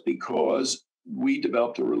was because we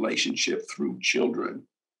developed a relationship through children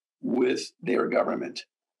with their government.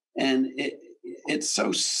 And it's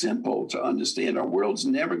so simple to understand. Our world's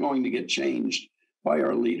never going to get changed by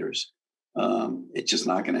our leaders. It's just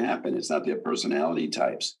not going to happen. It's not their personality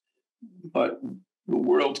types. But the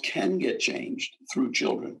world can get changed through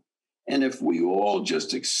children. And if we all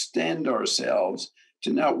just extend ourselves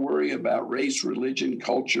to not worry about race, religion,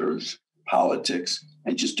 cultures, politics,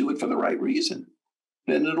 and just do it for the right reason,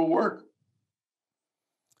 then it'll work.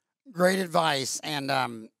 Great advice.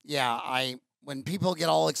 And yeah, when people get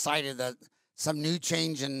all excited that some new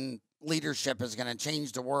change in leadership is going to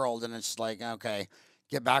change the world, and it's like, okay,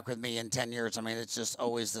 get back with me in 10 years. I mean, it's just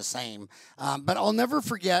always the same. But I'll never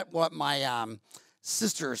forget what my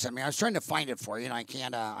sister sent me. I was trying to find it for you, and I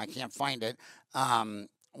can't find it.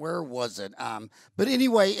 Where was it? But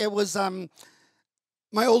anyway, it was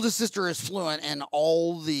my oldest sister is fluent in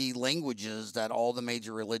all the languages that all the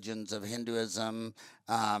major religions of Hinduism,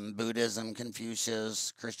 Buddhism,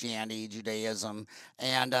 Confucius, Christianity, Judaism,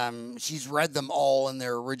 and she's read them all in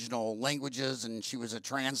their original languages, and she was a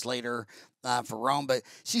translator for Rome. But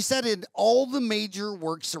she said in all the major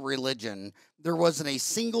works of religion, there wasn't a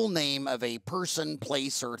single name of a person,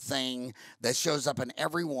 place, or thing that shows up in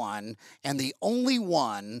every one, and the only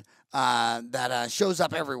one that shows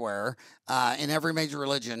up everywhere in every major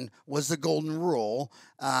religion was the golden rule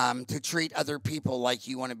to treat other people like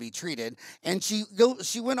you want to be treated. And she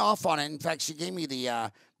went off on it. In fact, she gave me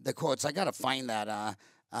the quotes. I got to find that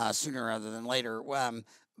sooner rather than later.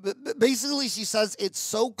 But basically, she says it's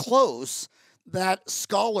so close that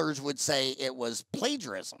scholars would say it was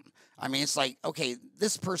plagiarism. I mean, it's like, okay,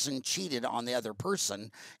 this person cheated on the other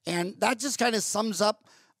person, and that just kind of sums up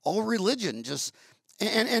all religion.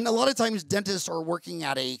 And a lot of times dentists are working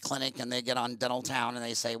at a clinic and they get on Dental Town and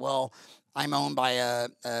they say, well, I'm owned by a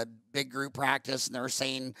big group practice and they're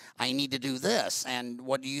saying I need to do this. And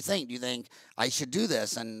what do you think? Do you think I should do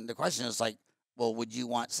this? And the question is like, well, would you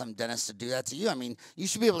want some dentist to do that to you? I mean, you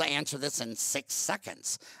should be able to answer this in 6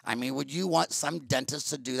 seconds. I mean, would you want some dentist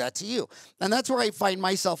to do that to you? And that's where I find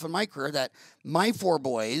myself in my career, that my 4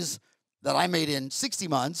 boys that I made in 60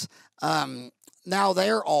 months, now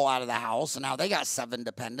they're all out of the house, and now they got 7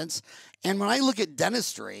 dependents. And when I look at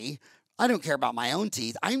dentistry, I don't care about my own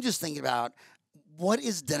teeth. I'm just thinking about, what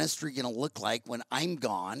is dentistry going to look like when I'm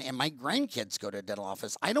gone and my grandkids go to a dental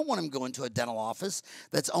office? I don't want them going to a dental office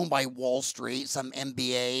that's owned by Wall Street, some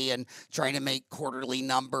MBA, and trying to make quarterly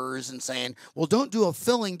numbers and saying, well, don't do a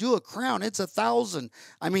filling, do a crown. It's $1,000.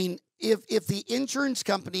 I mean, if the insurance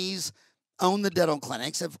companies own the dental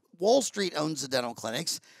clinics, if Wall Street owns the dental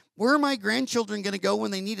clinics, where are my grandchildren going to go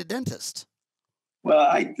when they need a dentist? Well,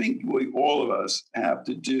 I think all of us have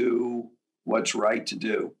to do what's right to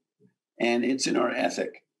do. And it's in our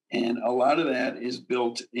ethic. And a lot of that is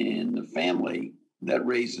built in the family that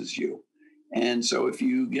raises you. And so if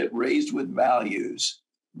you get raised with values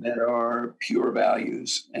that are pure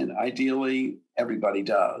values, and ideally everybody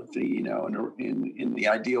does, in the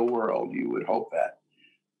ideal world, you would hope that.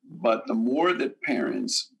 But the more that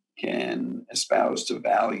parents can espouse to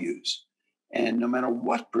values, and no matter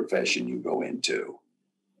what profession you go into,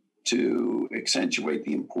 to accentuate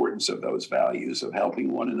the importance of those values of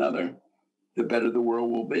helping one another, the better the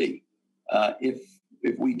world will be.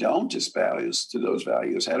 If we don't espouse to those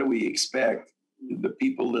values, how do we expect the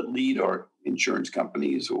people that lead our insurance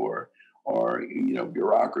companies or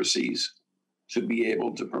bureaucracies to be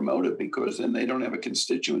able to promote it? Because then they don't have a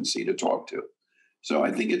constituency to talk to. So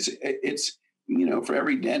I think it's for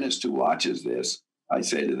every dentist who watches this, I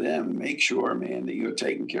say to them, make sure, man, that you're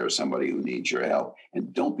taking care of somebody who needs your help,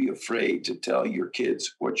 and don't be afraid to tell your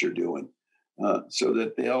kids what you're doing, so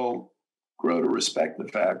that they'll grow to respect the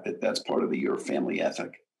fact that that's part of your family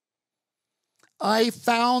ethic. I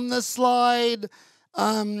found the slide.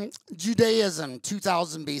 Judaism,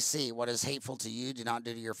 2000 BC. What is hateful to you, do not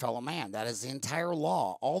do to your fellow man. That is the entire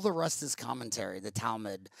law. All the rest is commentary, the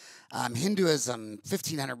Talmud. Hinduism,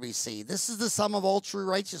 1500 BC. This is the sum of all true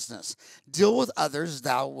righteousness. Deal with others,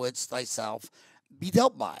 thou wouldst thyself be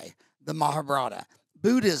dealt by. The Mahabharata.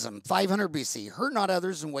 Buddhism, 500 BC. Hurt not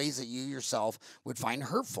others in ways that you yourself would find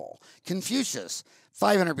hurtful. Confucius,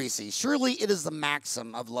 500 BC. Surely it is the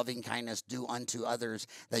maxim of loving kindness, do unto others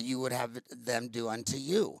that you would have them do unto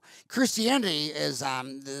you. Christianity is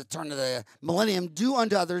the turn of the millennium. Do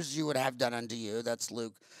unto others you would have done unto you. That's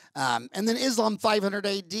Luke. And then Islam, 500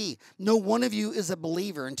 AD. No one of you is a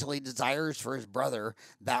believer until he desires for his brother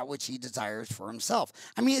that which he desires for himself.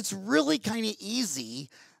 I mean, it's really kind of easy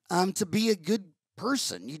to be a good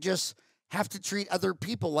person. You just have to treat other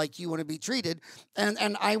people like you want to be treated.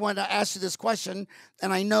 And I want to ask you this question,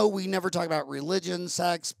 and I know we never talk about religion,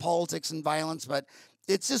 sex, politics, and violence, but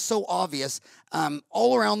it's just so obvious.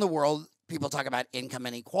 All around the world, people talk about income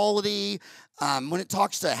inequality. When it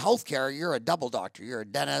talks to healthcare, you're a double doctor. You're a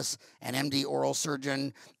dentist, an MD oral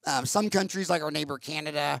surgeon. Some countries, like our neighbor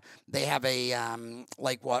Canada, they have a,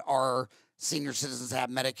 like what our senior citizens have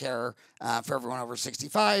Medicare for everyone over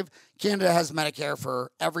 65. Canada has Medicare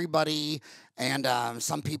for everybody. And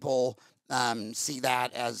some people see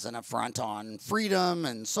that as an affront on freedom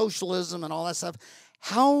and socialism and all that stuff.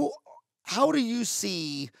 How do you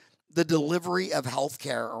see the delivery of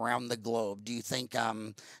healthcare around the globe? Do you think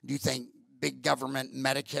big government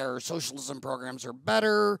Medicare socialism programs are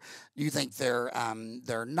better? Do you think they're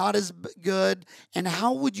not as good? And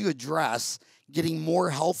how would you address getting more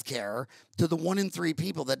healthcare to the 1 in 3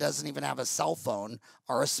 people that doesn't even have a cell phone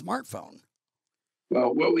or a smartphone?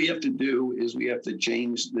 Well, what we have to do is we have to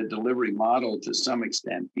change the delivery model to some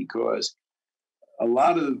extent, because a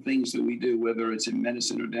lot of the things that we do, whether it's in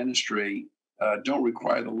medicine or dentistry, don't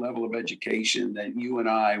require the level of education that you and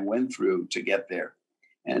I went through to get there.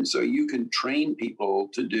 And so you can train people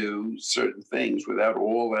to do certain things without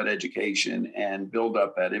all that education and build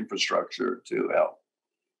up that infrastructure to help.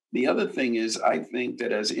 The other thing is, I think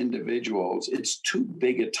that as individuals, it's too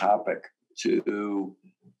big a topic to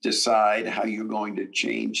decide how you're going to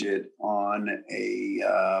change it on a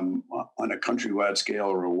countrywide scale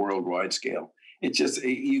or a worldwide scale. It's just,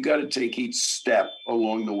 you got to take each step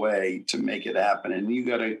along the way to make it happen. And you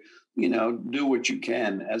got to, do what you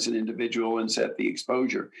can as an individual and set the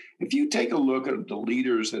exposure. If you take a look at the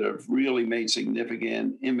leaders that have really made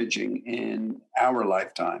significant imaging in our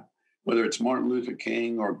lifetime, whether it's Martin Luther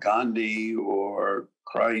King or Gandhi or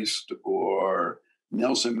Christ or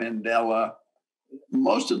Nelson Mandela,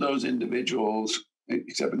 most of those individuals,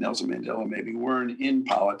 except for Nelson Mandela maybe, weren't in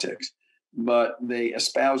politics, but they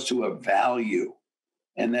espoused to a value.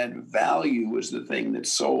 And that value was the thing that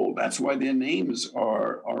sold. That's why their names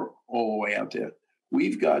are all the way out there.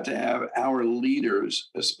 We've got to have our leaders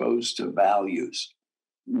exposed to values,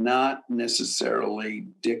 not necessarily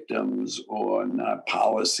dictums or not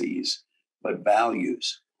policies, but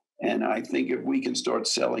values. And I think if we can start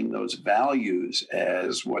selling those values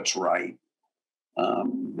as what's right,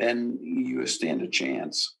 then you stand a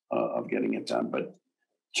chance of getting it done. But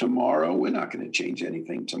tomorrow, we're not going to change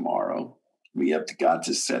anything tomorrow. We have got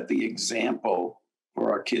to set the example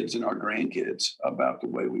for our kids and our grandkids about the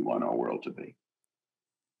way we want our world to be.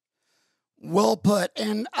 Well put.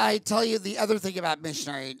 And I tell you the other thing about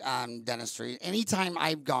missionary dentistry, anytime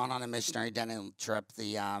I've gone on a missionary dental trip,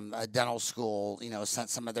 the dental school, sent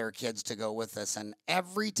some of their kids to go with us. And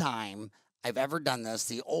every time I've ever done this,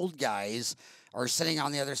 the old guys are sitting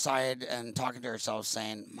on the other side and talking to ourselves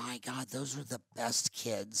saying, my God, those are the best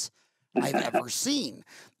kids I've ever seen.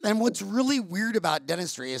 And what's really weird about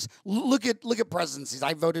dentistry is look at presidencies.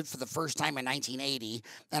 I voted for the first time in 1980,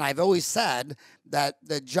 and I've always said that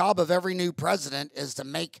the job of every new president is to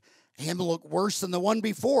make him look worse than the one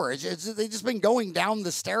before. They've just been going down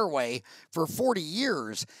the stairway for 40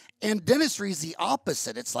 years. And dentistry is the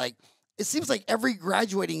opposite. It seems like every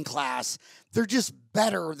graduating class, they're just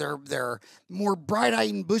better. They're more bright-eyed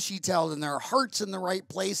and bushy-tailed, and their heart's in the right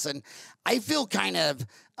place. And I feel kind of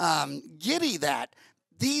giddy that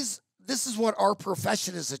this is what our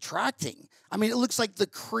profession is attracting. I mean, it looks like the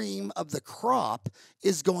cream of the crop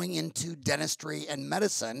is going into dentistry and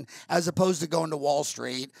medicine as opposed to going to Wall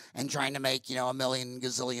Street and trying to make, $1 million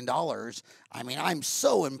gazillion dollars. I mean, I'm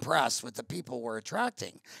so impressed with the people we're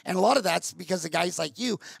attracting. And a lot of that's because of guys like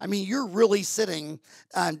you. I mean, you're really sitting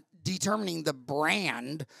determining the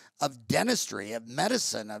brand of dentistry, of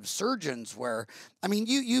medicine, of surgeons, where, I mean,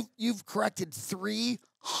 you've corrected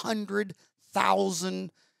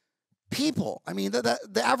 300,000 people. I mean,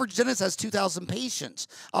 the average dentist has 2,000 patients.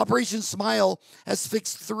 Operation Smile has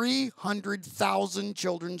fixed 300,000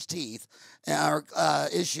 children's teeth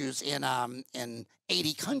issues in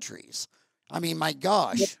 80 countries. I mean, my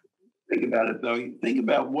gosh. Think about it, though. Think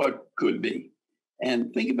about what could be.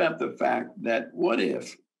 And think about the fact that what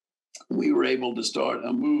if we were able to start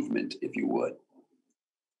a movement, if you would?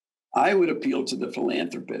 I would appeal to the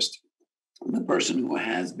philanthropist, the person who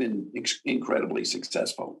has been incredibly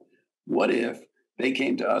successful. What if they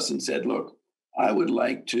came to us and said, look, I would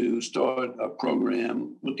like to start a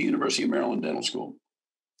program with the University of Maryland Dental School,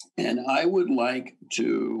 and I would like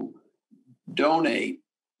to donate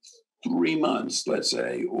 3 months, let's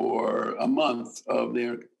say, or a month of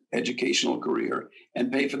their educational career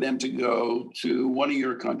and pay for them to go to one of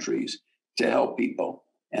your countries to help people.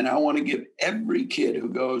 And I want to give every kid who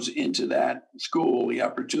goes into that school the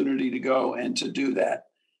opportunity to go and to do that.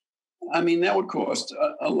 I mean, that would cost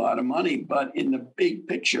a lot of money, but in the big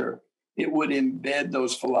picture, it would embed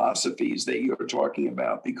those philosophies that you're talking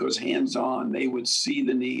about, because hands-on, they would see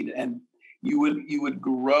the need, and you would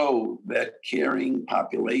grow that caring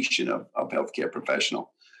population of healthcare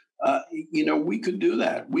professional. We could do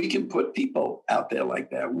that. We can put people out there like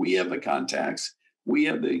that. We have the contacts. we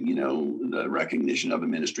have the recognition of the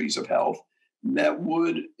ministries of health that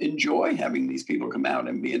would enjoy having these people come out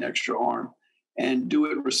and be an extra arm and do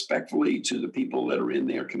it respectfully to the people that are in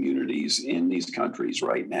their communities in these countries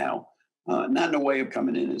right now. Not in a way of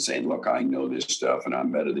coming in and saying, look, I know this stuff and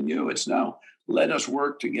I'm better than you. It's no, let us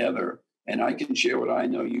work together and I can share what I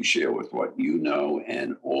know, you share with what you know,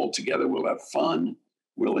 and all together we'll have fun.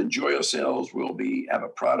 We'll enjoy ourselves. We'll have a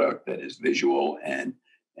product that is visual and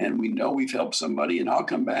we know we've helped somebody, and I'll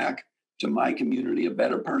come back to my community a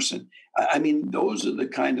better person. I mean, those are the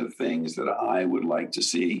kind of things that I would like to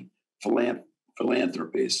see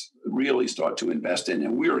philanthropists really start to invest in,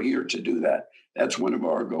 and we're here to do that. That's one of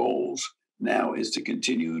our goals now, is to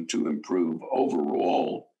continue to improve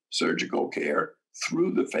overall surgical care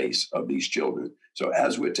through the face of these children. So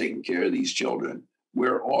as we're taking care of these children,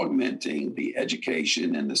 we're augmenting the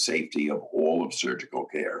education and the safety of all of surgical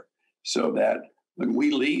care, so that when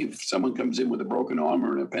we leave, someone comes in with a broken arm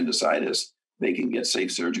or an appendicitis, they can get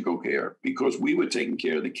safe surgical care because we were taking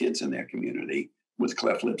care of the kids in their community with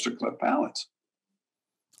cleft lips or cleft palates.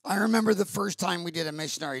 I remember the first time we did a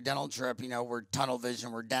missionary dental trip, we're tunnel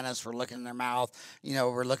vision, we're dentists, we're looking in their mouth,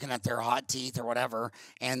 we're looking at their hot teeth or whatever.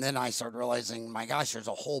 And then I started realizing, my gosh, there's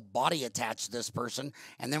a whole body attached to this person.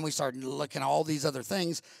 And then we started looking at all these other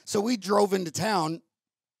things. So we drove into town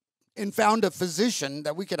and found a physician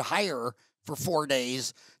that we could hire for 4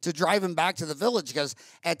 days to drive him back to the village. Because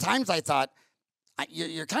at times I thought,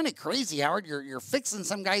 you're kind of crazy, Howard. You're fixing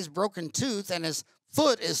some guy's broken tooth and his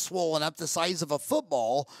foot is swollen up the size of a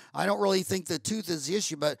football. I don't really think the tooth is the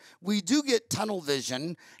issue, but we do get tunnel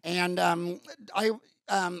vision. And I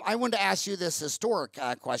wanted to ask you this historic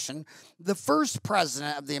question. The first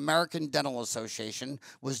president of the American Dental Association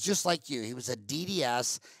was just like you. He was a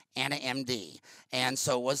D.D.S. and an M.D. And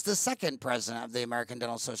so was the second president of the American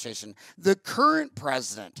Dental Association. The current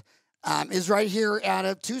president is right here out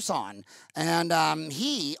of Tucson. And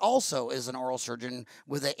he also is an oral surgeon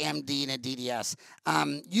with an MD and a D.D.S.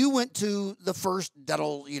 You went to the first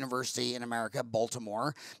dental university in America,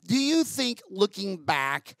 Baltimore. Do you think, looking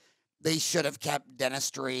back, they should have kept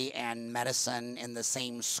dentistry and medicine in the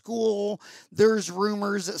same school? There's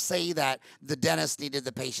rumors that say that the dentist needed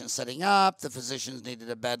the patient sitting up, the physicians needed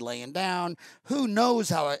a bed laying down. Who knows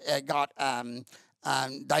how it got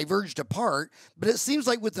diverged apart, but it seems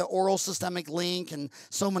like with the oral systemic link and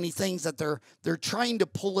so many things that they're trying to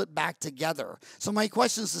pull it back together. So my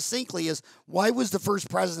question succinctly is, why was the first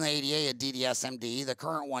president of the ADA a DDS MD? The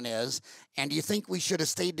current one is, and do you think we should have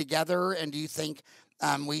stayed together? And do you think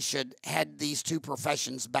we should head these two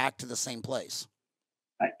professions back to the same place?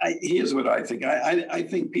 Here's what I think. I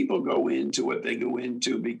think people go into what they go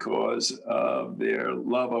into because of their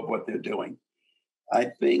love of what they're doing. I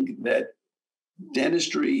think that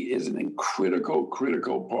dentistry is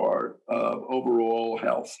critical part of overall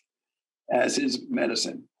health, as is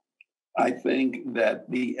medicine. I think that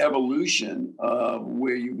the evolution of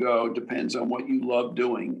where you go depends on what you love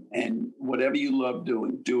doing, and whatever you love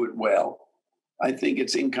doing, do it well. I think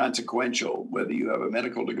it's inconsequential whether you have a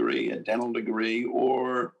medical degree, a dental degree,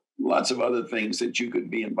 or lots of other things that you could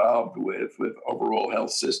be involved with overall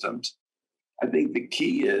health systems. I think the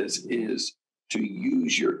key is to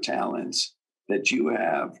use your talents that you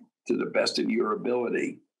have to the best of your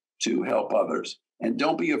ability to help others. And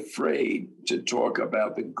don't be afraid to talk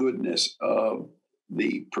about the goodness of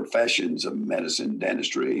the professions of medicine,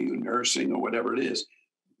 dentistry, nursing, or whatever it is.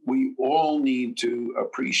 We all need to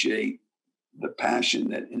appreciate the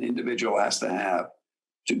passion that an individual has to have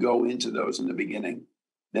to go into those in the beginning.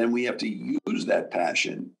 Then we have to use that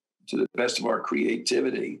passion to the best of our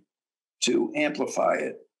creativity to amplify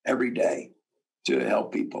it every day to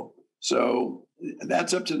help people. So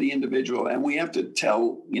that's up to the individual. And we have to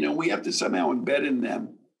we have to somehow embed in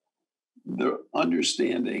them the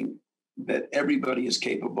understanding that everybody is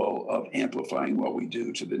capable of amplifying what we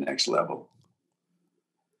do to the next level.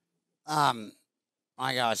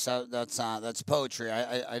 My gosh, that's poetry.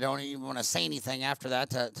 I don't even want to say anything after that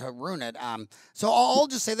to ruin it. So I'll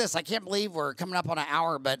just say this. I can't believe we're coming up on an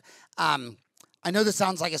hour, but I know this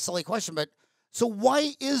sounds like a silly question, but so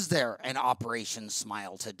why is there an Operation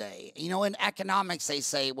Smile today? In economics, they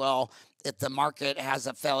say, well, if the market has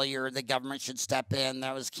a failure, the government should step in.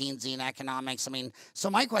 That was Keynesian economics. So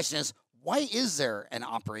my question is, why is there an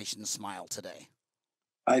Operation Smile today?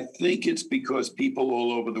 I think it's because people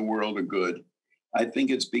all over the world are good. I think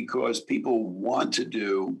it's because people want to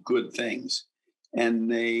do good things. And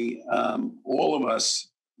they, all of us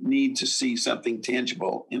need to see something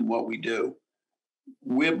tangible in what we do.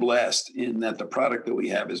 We're blessed in that the product that we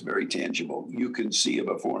have is very tangible. You can see a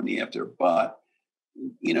before and the after, but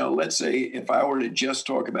let's say if I were to just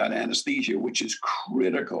talk about anesthesia, which is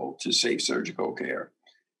critical to safe surgical care.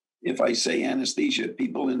 If I say anesthesia,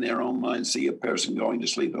 people in their own mind see a person going to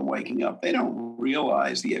sleep and waking up. They don't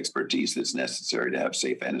realize the expertise that's necessary to have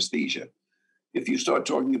safe anesthesia. If you start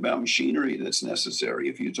talking about machinery that's necessary,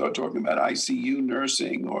 if you start talking about ICU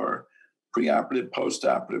nursing or preoperative,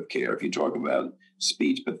 postoperative care, if you talk about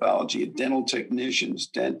speech pathology, dental technicians,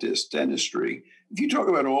 dentists, dentistry, if you talk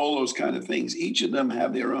about all those kind of things, each of them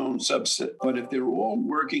have their own subset. But if they're all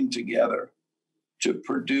working together to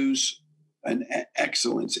produce an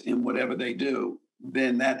excellence in whatever they do,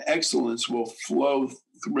 then that excellence will flow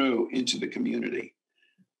through into the community.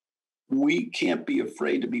 We can't be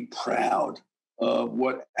afraid to be proud of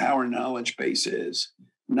what our knowledge base is,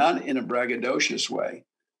 not in a braggadocious way,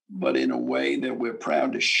 but in a way that we're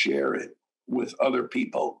proud to share it with other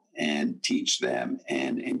people and teach them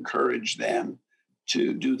and encourage them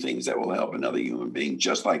to do things that will help another human being,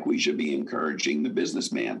 just like we should be encouraging the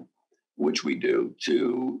businessman, which we do,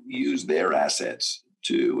 to use their assets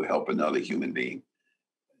to help another human being.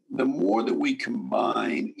 The more that we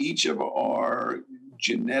combine each of our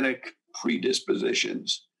genetic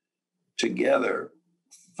predispositions together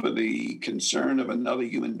for the concern of another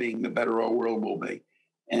human being, the better our world will be.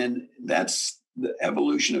 And that's the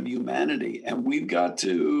evolution of humanity. And we've got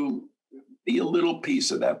to be a little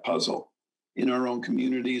piece of that puzzle in our own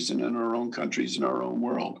communities and in our own countries and our own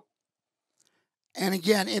world. And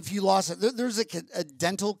again, if you lost it, there's a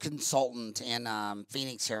dental consultant in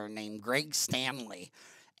Phoenix here named Greg Stanley,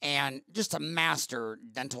 and just a master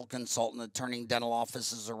dental consultant at turning dental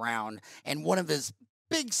offices around. And one of his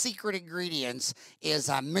big secret ingredients is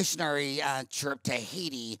a missionary trip to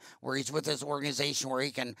Haiti, where he's with his organization where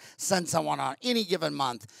he can send someone on any given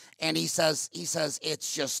month. And he says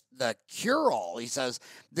it's just the cure-all. He says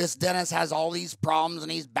this dentist has all these problems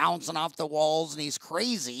and he's bouncing off the walls and he's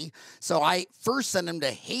crazy. So I first sent him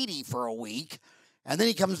to Haiti for a week, and then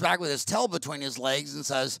he comes back with his tail between his legs and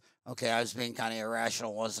says, okay, I was being kind of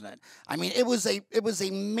irrational, wasn't it? I mean, it was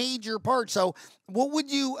a major part. So what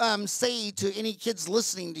would you say to any kids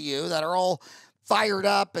listening to you that are all fired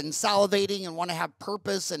up and salivating and want to have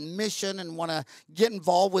purpose and mission and want to get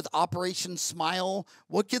involved with Operation Smile?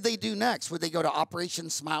 What could they do next? Would they go to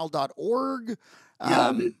operationsmile.org?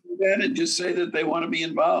 And just say that they want to be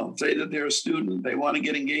involved. Say that they're a student. They want to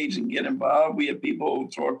get engaged and get involved. We have people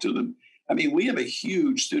talk to them. I mean, we have a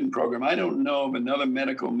huge student program. I don't know of another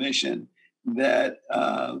medical mission that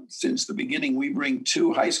since the beginning, we bring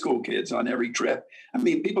 2 high school kids on every trip. I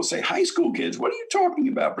mean, people say, high school kids, what are you talking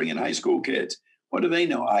about bringing high school kids? What do they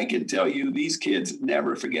know? I can tell you these kids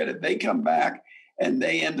never forget it. They come back and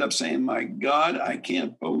they end up saying, my God, I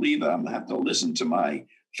can't believe it. I'm going to have to listen to my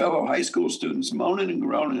fellow high school students moaning and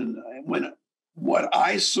groaning. When what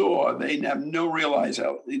I saw, they have no realize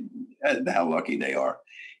how lucky they are.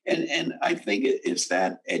 And I think it's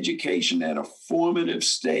that education at a formative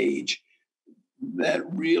stage that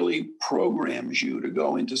really programs you to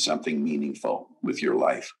go into something meaningful with your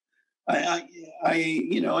life. And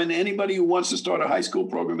anybody who wants to start a high school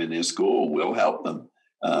program in their school, will help them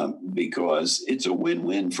because it's a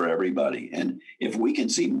win-win for everybody. And if we can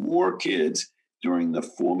see more kids during the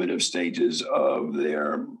formative stages of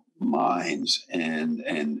their minds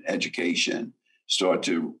and education start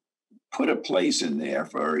to put a place in there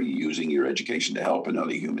for using your education to help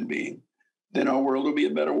another human being, then our world will be a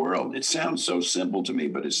better world. It sounds so simple to me,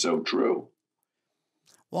 but it's so true.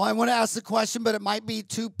 Well, I want to ask the question, but it might be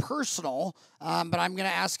too personal, but I'm going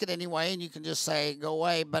to ask it anyway, and you can just say, go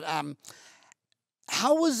away. But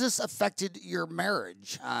how has this affected your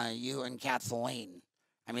marriage, you and Kathleen?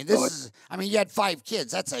 I mean, you had 5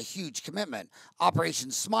 kids. That's a huge commitment.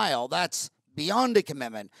 Operation Smile, that's beyond a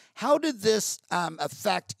commitment. How did this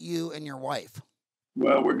affect you and your wife?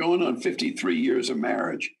 Well, we're going on 53 years of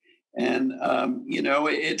marriage. And,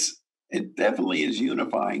 it definitely is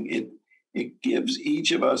unifying. It gives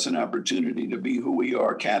each of us an opportunity to be who we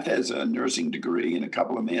are. Kath has a nursing degree and a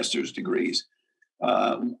couple of master's degrees,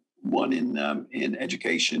 one in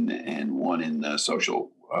education and one in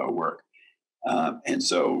social work. And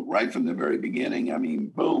so right from the very beginning, I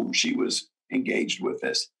mean, boom, she was engaged with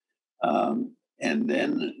this. And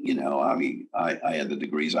then, I had the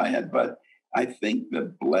degrees I had, but I think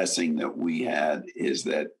the blessing that we had is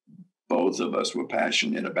that both of us were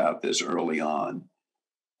passionate about this early on,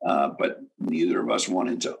 but neither of us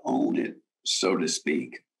wanted to own it, so to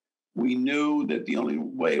speak. We knew that the only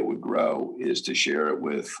way it would grow is to share it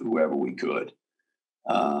with whoever we could.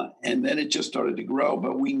 And then it just started to grow,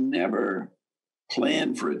 but we never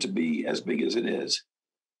planned for it to be as big as it is.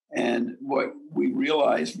 And what we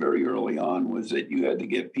realized very early on was that you had to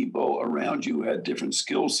get people around you who had different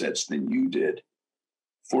skill sets than you did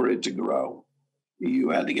for it to grow. You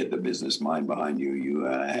had to get the business mind behind you. You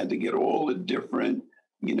had to get all the different,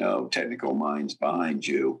 technical minds behind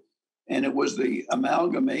you. And it was the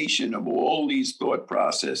amalgamation of all these thought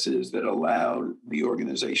processes that allowed the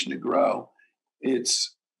organization to grow.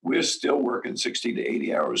 We're still working 60 to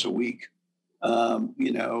 80 hours a week,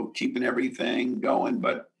 keeping everything going.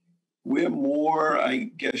 But we're more, I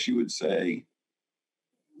guess you would say,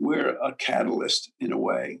 we're a catalyst in a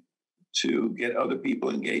way to get other people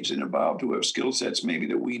engaged and involved who have skill sets maybe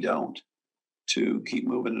that we don't, to keep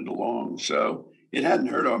moving it along. So it hadn't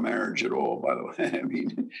hurt our marriage at all, by the way. I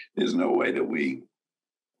mean, there's no way that we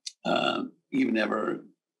even ever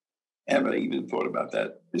even thought about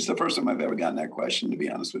that. It's the first time I've ever gotten that question, to be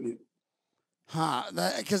honest with you.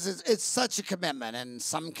 Because it's such a commitment, and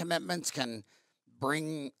some commitments can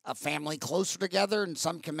bring a family closer together, and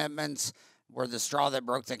some commitments were the straw that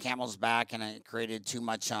broke the camel's back, and it created too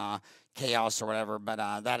much chaos or whatever.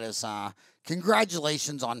 But that is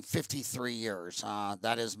congratulations on 53 years.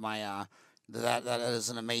 That is my that is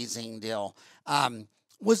an amazing deal.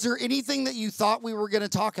 Was there anything that you thought we were going to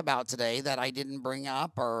talk about today that I didn't bring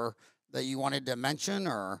up, or that you wanted to mention?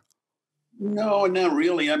 Or no, not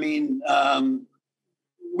really. I mean,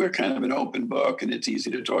 we're kind of an open book, and it's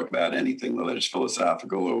easy to talk about anything, whether it's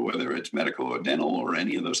philosophical or whether it's medical or dental or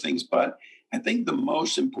any of those things. But I think the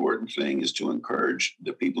most important thing is to encourage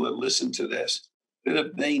the people that listen to this, that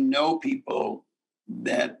if they know people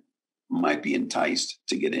that might be enticed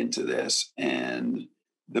to get into this, and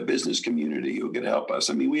the business community who could help us.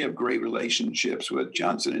 I mean, we have great relationships with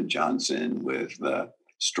Johnson & Johnson, with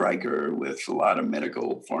Stryker, with a lot of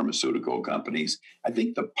medical pharmaceutical companies. I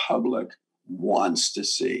think the public wants to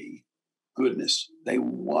see goodness. They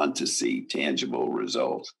want to see tangible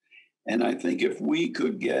results. And I think if we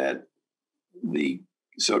could get the,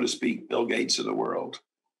 so to speak, Bill Gates of the world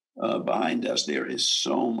behind us, there is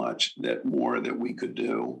so much more that we could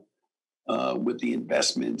do with the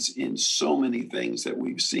investments in so many things that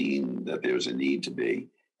we've seen that there's a need to be,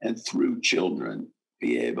 and through children,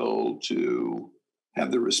 be able to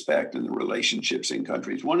have the respect and the relationships in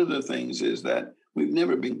countries. One of the things is that we've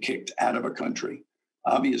never been kicked out of a country.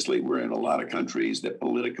 Obviously, we're in a lot of countries that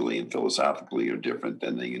politically and philosophically are different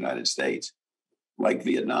than the United States, like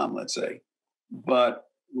Vietnam, let's say. But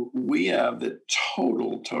we have the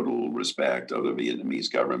total respect of the Vietnamese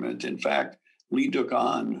government. In fact, Lee Duc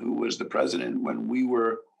An, who was the president when we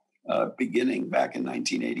were beginning back in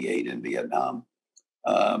 1988 in Vietnam,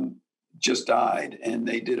 just died. And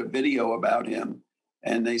they did a video about him.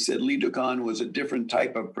 And they said Lee Duc An was a different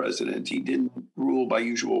type of president. He didn't rule by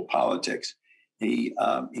usual politics. He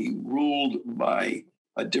ruled by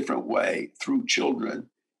a different way through children.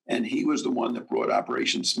 And he was the one that brought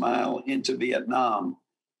Operation Smile into Vietnam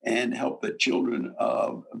and helped the children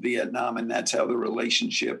of Vietnam. And that's how the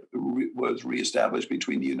relationship was reestablished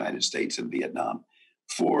between the United States and Vietnam.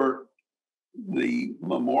 For the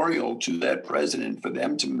memorial to that president, for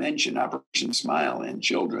them to mention Operation Smile and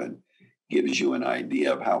children, gives you an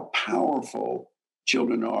idea of how powerful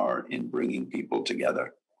children are in bringing people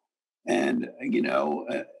together. And,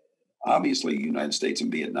 obviously, the United States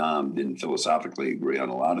and Vietnam didn't philosophically agree on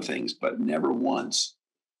a lot of things, but never once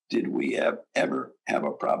did we ever have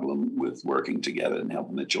a problem with working together and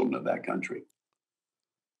helping the children of that country.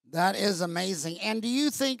 That is amazing. And do you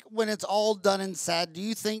think, when it's all done and said, do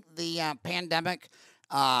you think the pandemic,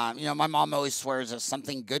 my mom always swears that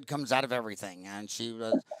something good comes out of everything, and she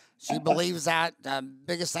believes that,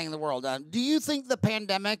 biggest thing in the world. Do you think the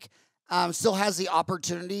pandemic still has the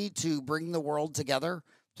opportunity to bring the world together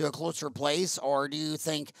to a closer place, or do you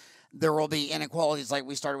think there will be inequalities like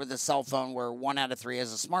we started with the cell phone, where 1 out of 3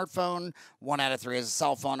 has a smartphone, 1 out of 3 has a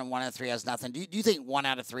cell phone, and 1 out of 3 has nothing? Do you think 1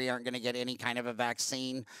 out of 3 aren't going to get any kind of a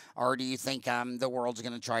vaccine, or do you think the world's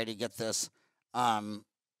going to try to get this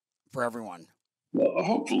for everyone? Well,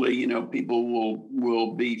 hopefully, people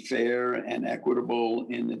will be fair and equitable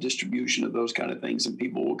in the distribution of those kind of things, and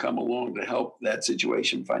people will come along to help that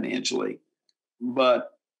situation financially.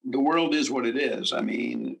 But the world is what it is. I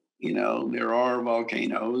mean, there are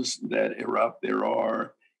volcanoes that erupt. There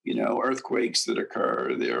are, earthquakes that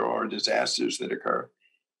occur. There are disasters that occur.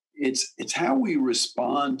 It's how we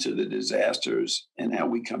respond to the disasters and how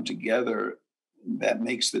we come together that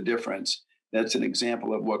makes the difference. That's an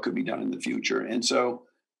example of what could be done in the future. And so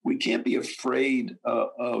we can't be afraid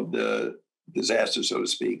of the disaster, so to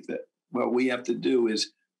speak. That what we have to do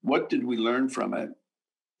is, what did we learn from it?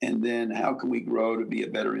 And then how can we grow to be a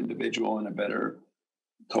better individual and a better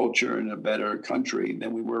culture and a better country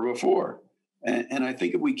than we were before? And I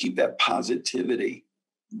think if we keep that positivity,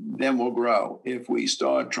 then we'll grow. If we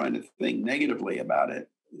start trying to think negatively about it,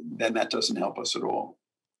 then that doesn't help us at all.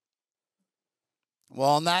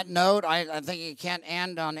 Well, on that note, I think you can't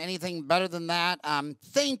end on anything better than that.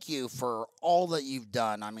 Thank you for all that you've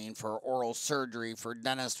done. I mean, for oral surgery, for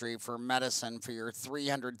dentistry, for medicine, for your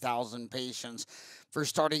 300,000 patients, for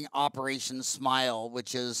starting Operation Smile,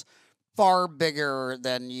 which is far bigger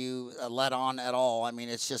than you let on at all. I mean,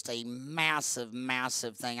 it's just a massive,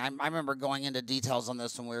 massive thing. I remember going into details on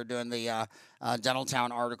this when we were doing the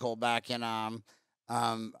Dentaltown article back in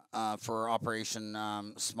for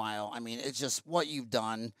Operation Smile. I mean, it's just what you've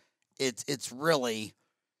done. It's really,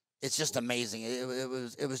 it's just amazing.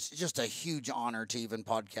 It was just a huge honor to even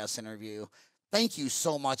podcast interview. Thank you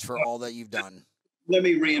so much for all that you've done. Let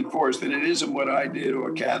me reinforce that it isn't what I did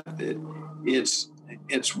or Kath did.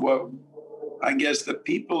 It's what, I guess, the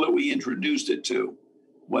people that we introduced it to,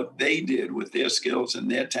 what they did with their skills and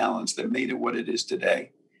their talents that made it what it is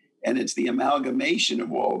today. And it's the amalgamation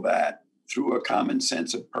of all that through a common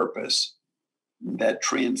sense of purpose that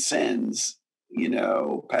transcends,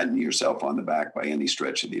 patting yourself on the back by any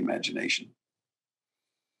stretch of the imagination.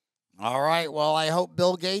 All right. Well, I hope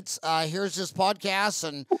Bill Gates hears this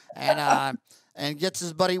podcast and gets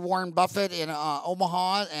his buddy Warren Buffett in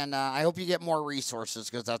Omaha. And I hope you get more resources,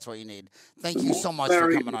 because that's what you need. Thank you so much for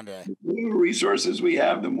coming on today. The more resources we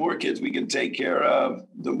have, the more kids we can take care of,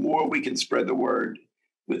 the more we can spread the word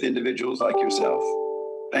with individuals like yourself.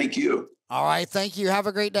 Thank you. All right. Thank you. Have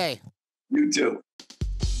a great day. You too.